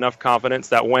girls have enough confidence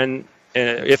that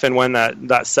if and when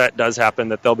that set does happen,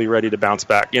 that they'll be ready to bounce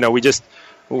back.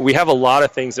 We have a lot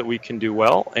of things that we can do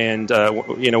well, and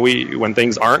when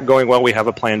things aren't going well, we have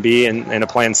a plan B and a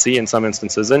plan C in some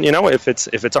instances. And if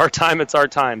it's our time, it's our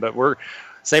time. But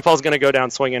St. Paul's going to go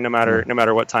down swinging no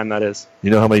matter what time that is.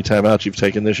 You know how many timeouts you've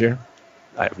taken this year?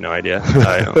 I have no idea.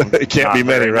 It can't be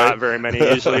many, right? Not very many.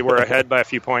 Usually we're ahead by a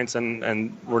few points,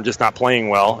 and we're just not playing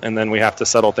well, and then we have to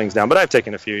settle things down. But I've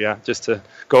taken a few, just to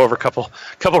go over a couple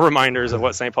reminders of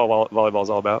what St. Paul volleyball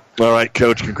is all about. All right,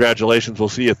 Coach, congratulations. We'll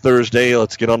see you Thursday.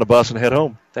 Let's get on the bus and head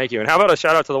home. Thank you. And how about a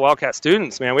shout-out to the Wildcat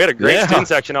students, man? We had a great student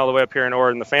section all the way up here in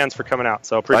Ord, and the fans for coming out,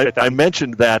 so appreciate that. I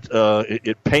mentioned that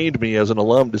it pained me as an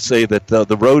alum to say that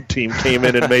the road team came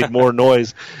in and made more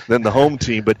noise than the home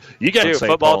team, but you got St.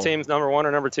 football Paul. Team's number 1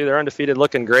 or number 2. They're undefeated,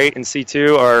 looking great. In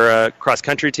C2, our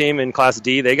cross-country team in Class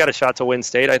D, they got a shot to win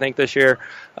state, I think, this year.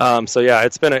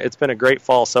 It's been a great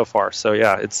fall so far. So,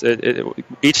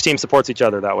 each team supports each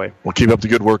other that way. We'll keep up the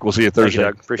good work. We'll see you Thursday. Thank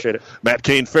you, Doug. Appreciate it. Matt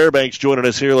Kane Fairbanks joining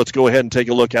us here. Let's go ahead and take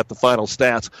a look at the final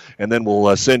stats, and then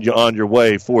we'll send you on your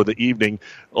way for the evening.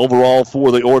 Overall,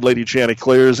 for the Ord Lady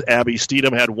Chanticleers, Abby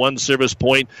Steedham had 1 service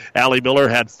point. Allie Miller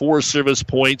had 4 service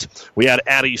points. We had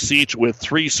Addie Seach with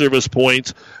 3 service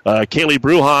points. Kaylee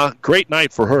Bruja, great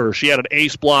night for her. She had an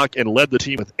ace block and led the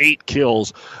team with 8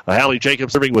 kills. Hallie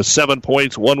Jacobs serving with 7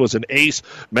 points. 1 was an ace.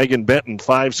 Megan Benton,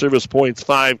 5 service points,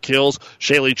 5 kills.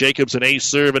 Shaylee Jacobs, an ace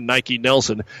serve, and Nike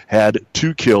Nelson had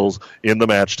 2 kills in the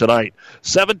match tonight.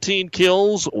 17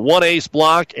 kills, 1 ace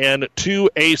block, and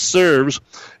 2 ace serves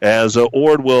as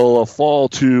Ord will fall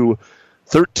to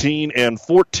 13 and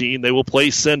 14. They will play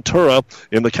Centura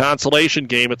in the consolation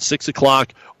game at 6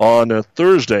 o'clock on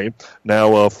Thursday.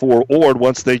 Now, for Ord,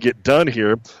 once they get done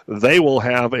here, they will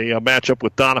have a matchup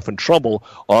with Donovan Trumbull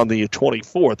on the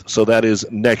 24th. So that is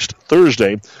next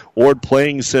Thursday. Ord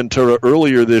playing Centura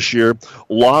earlier this year,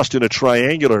 lost in a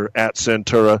triangular at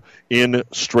Centura in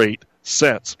straight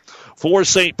sets. For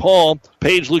St. Paul,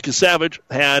 Paige Lucas-Savage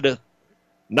had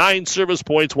 9 service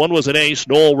points. 1 was an ace.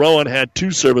 Noel Rowan had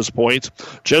 2 service points.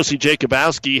 Josie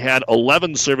Jacobowski had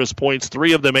 11 service points,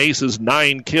 3 of them aces,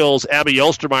 9 kills. Abby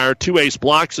Elstermeyer, 2 ace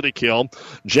blocks and a kill.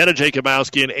 Jenna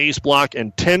Jacobowski, an ace block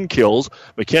and 10 kills.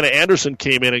 McKenna Anderson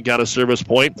came in and got a service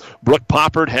point. Brooke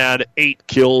Poppert had 8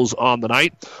 kills on the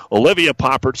night. Olivia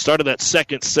Poppert started that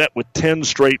second set with 10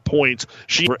 straight points.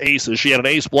 She had aces. She had an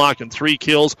ace block and 3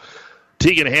 kills.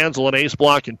 Tegan Hansel, an ace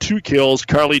block and 2 kills.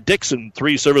 Carly Dixon,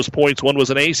 3 service points. 1 was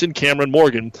an ace. And Cameron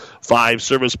Morgan, 5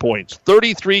 service points.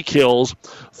 33 kills,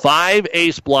 5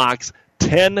 ace blocks,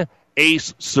 10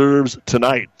 ace serves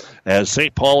tonight as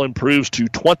St. Paul improves to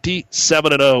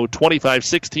 27-0,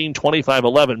 25-16,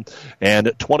 25-11, and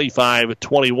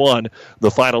 25-21. The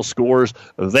final scores.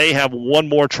 They have 1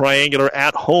 more triangular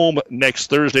at home next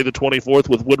Thursday, the 24th,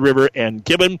 with Wood River and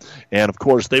Gibbon. And, of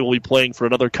course, they will be playing for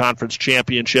another conference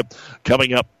championship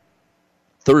coming up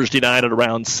Thursday night at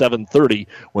around 7:30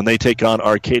 when they take on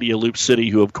Arcadia Loop City,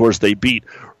 who, of course, they beat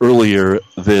earlier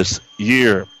this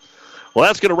year. Well,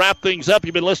 that's going to wrap things up.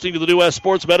 You've been listening to the New West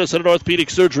Sports Medicine and Orthopedic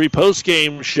Surgery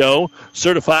post-game show.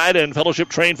 Certified and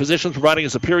fellowship-trained physicians providing a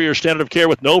superior standard of care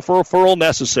with no referral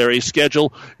necessary.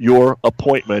 Schedule your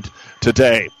appointment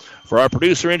today. For our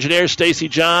producer-engineer, Stacy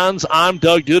Johns, I'm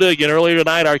Doug Duda. Again, earlier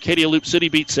tonight, Arcadia Loop City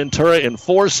beat Centura in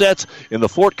 4 sets in the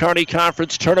Fort Kearney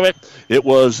Conference Tournament. It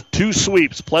was 2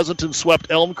 sweeps. Pleasanton swept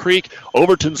Elm Creek.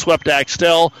 Overton swept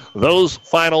Axtell. Those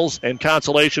finals and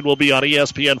consolation will be on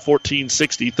ESPN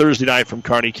 1460 Thursday night from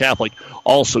Kearney Catholic,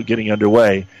 also getting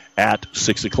underway at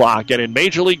 6 o'clock. And in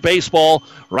Major League Baseball,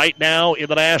 right now in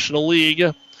the National League,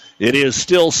 it is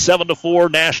still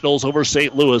 7-4 Nationals over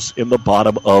St. Louis in the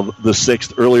bottom of the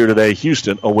 6th. Earlier today,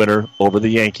 Houston a winner over the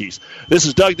Yankees. This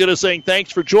is Doug Duda saying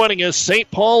thanks for joining us.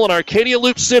 St. Paul and Arcadia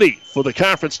Loop City for the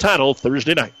conference title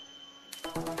Thursday night.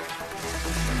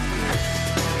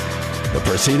 The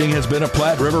proceeding has been a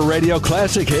Platte River Radio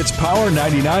Classic Hits Power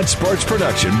 99 sports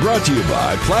production brought to you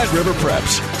by Platte River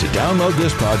Preps. To download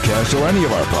this podcast or any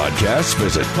of our podcasts,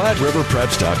 visit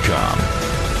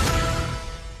PlatteRiverPreps.com.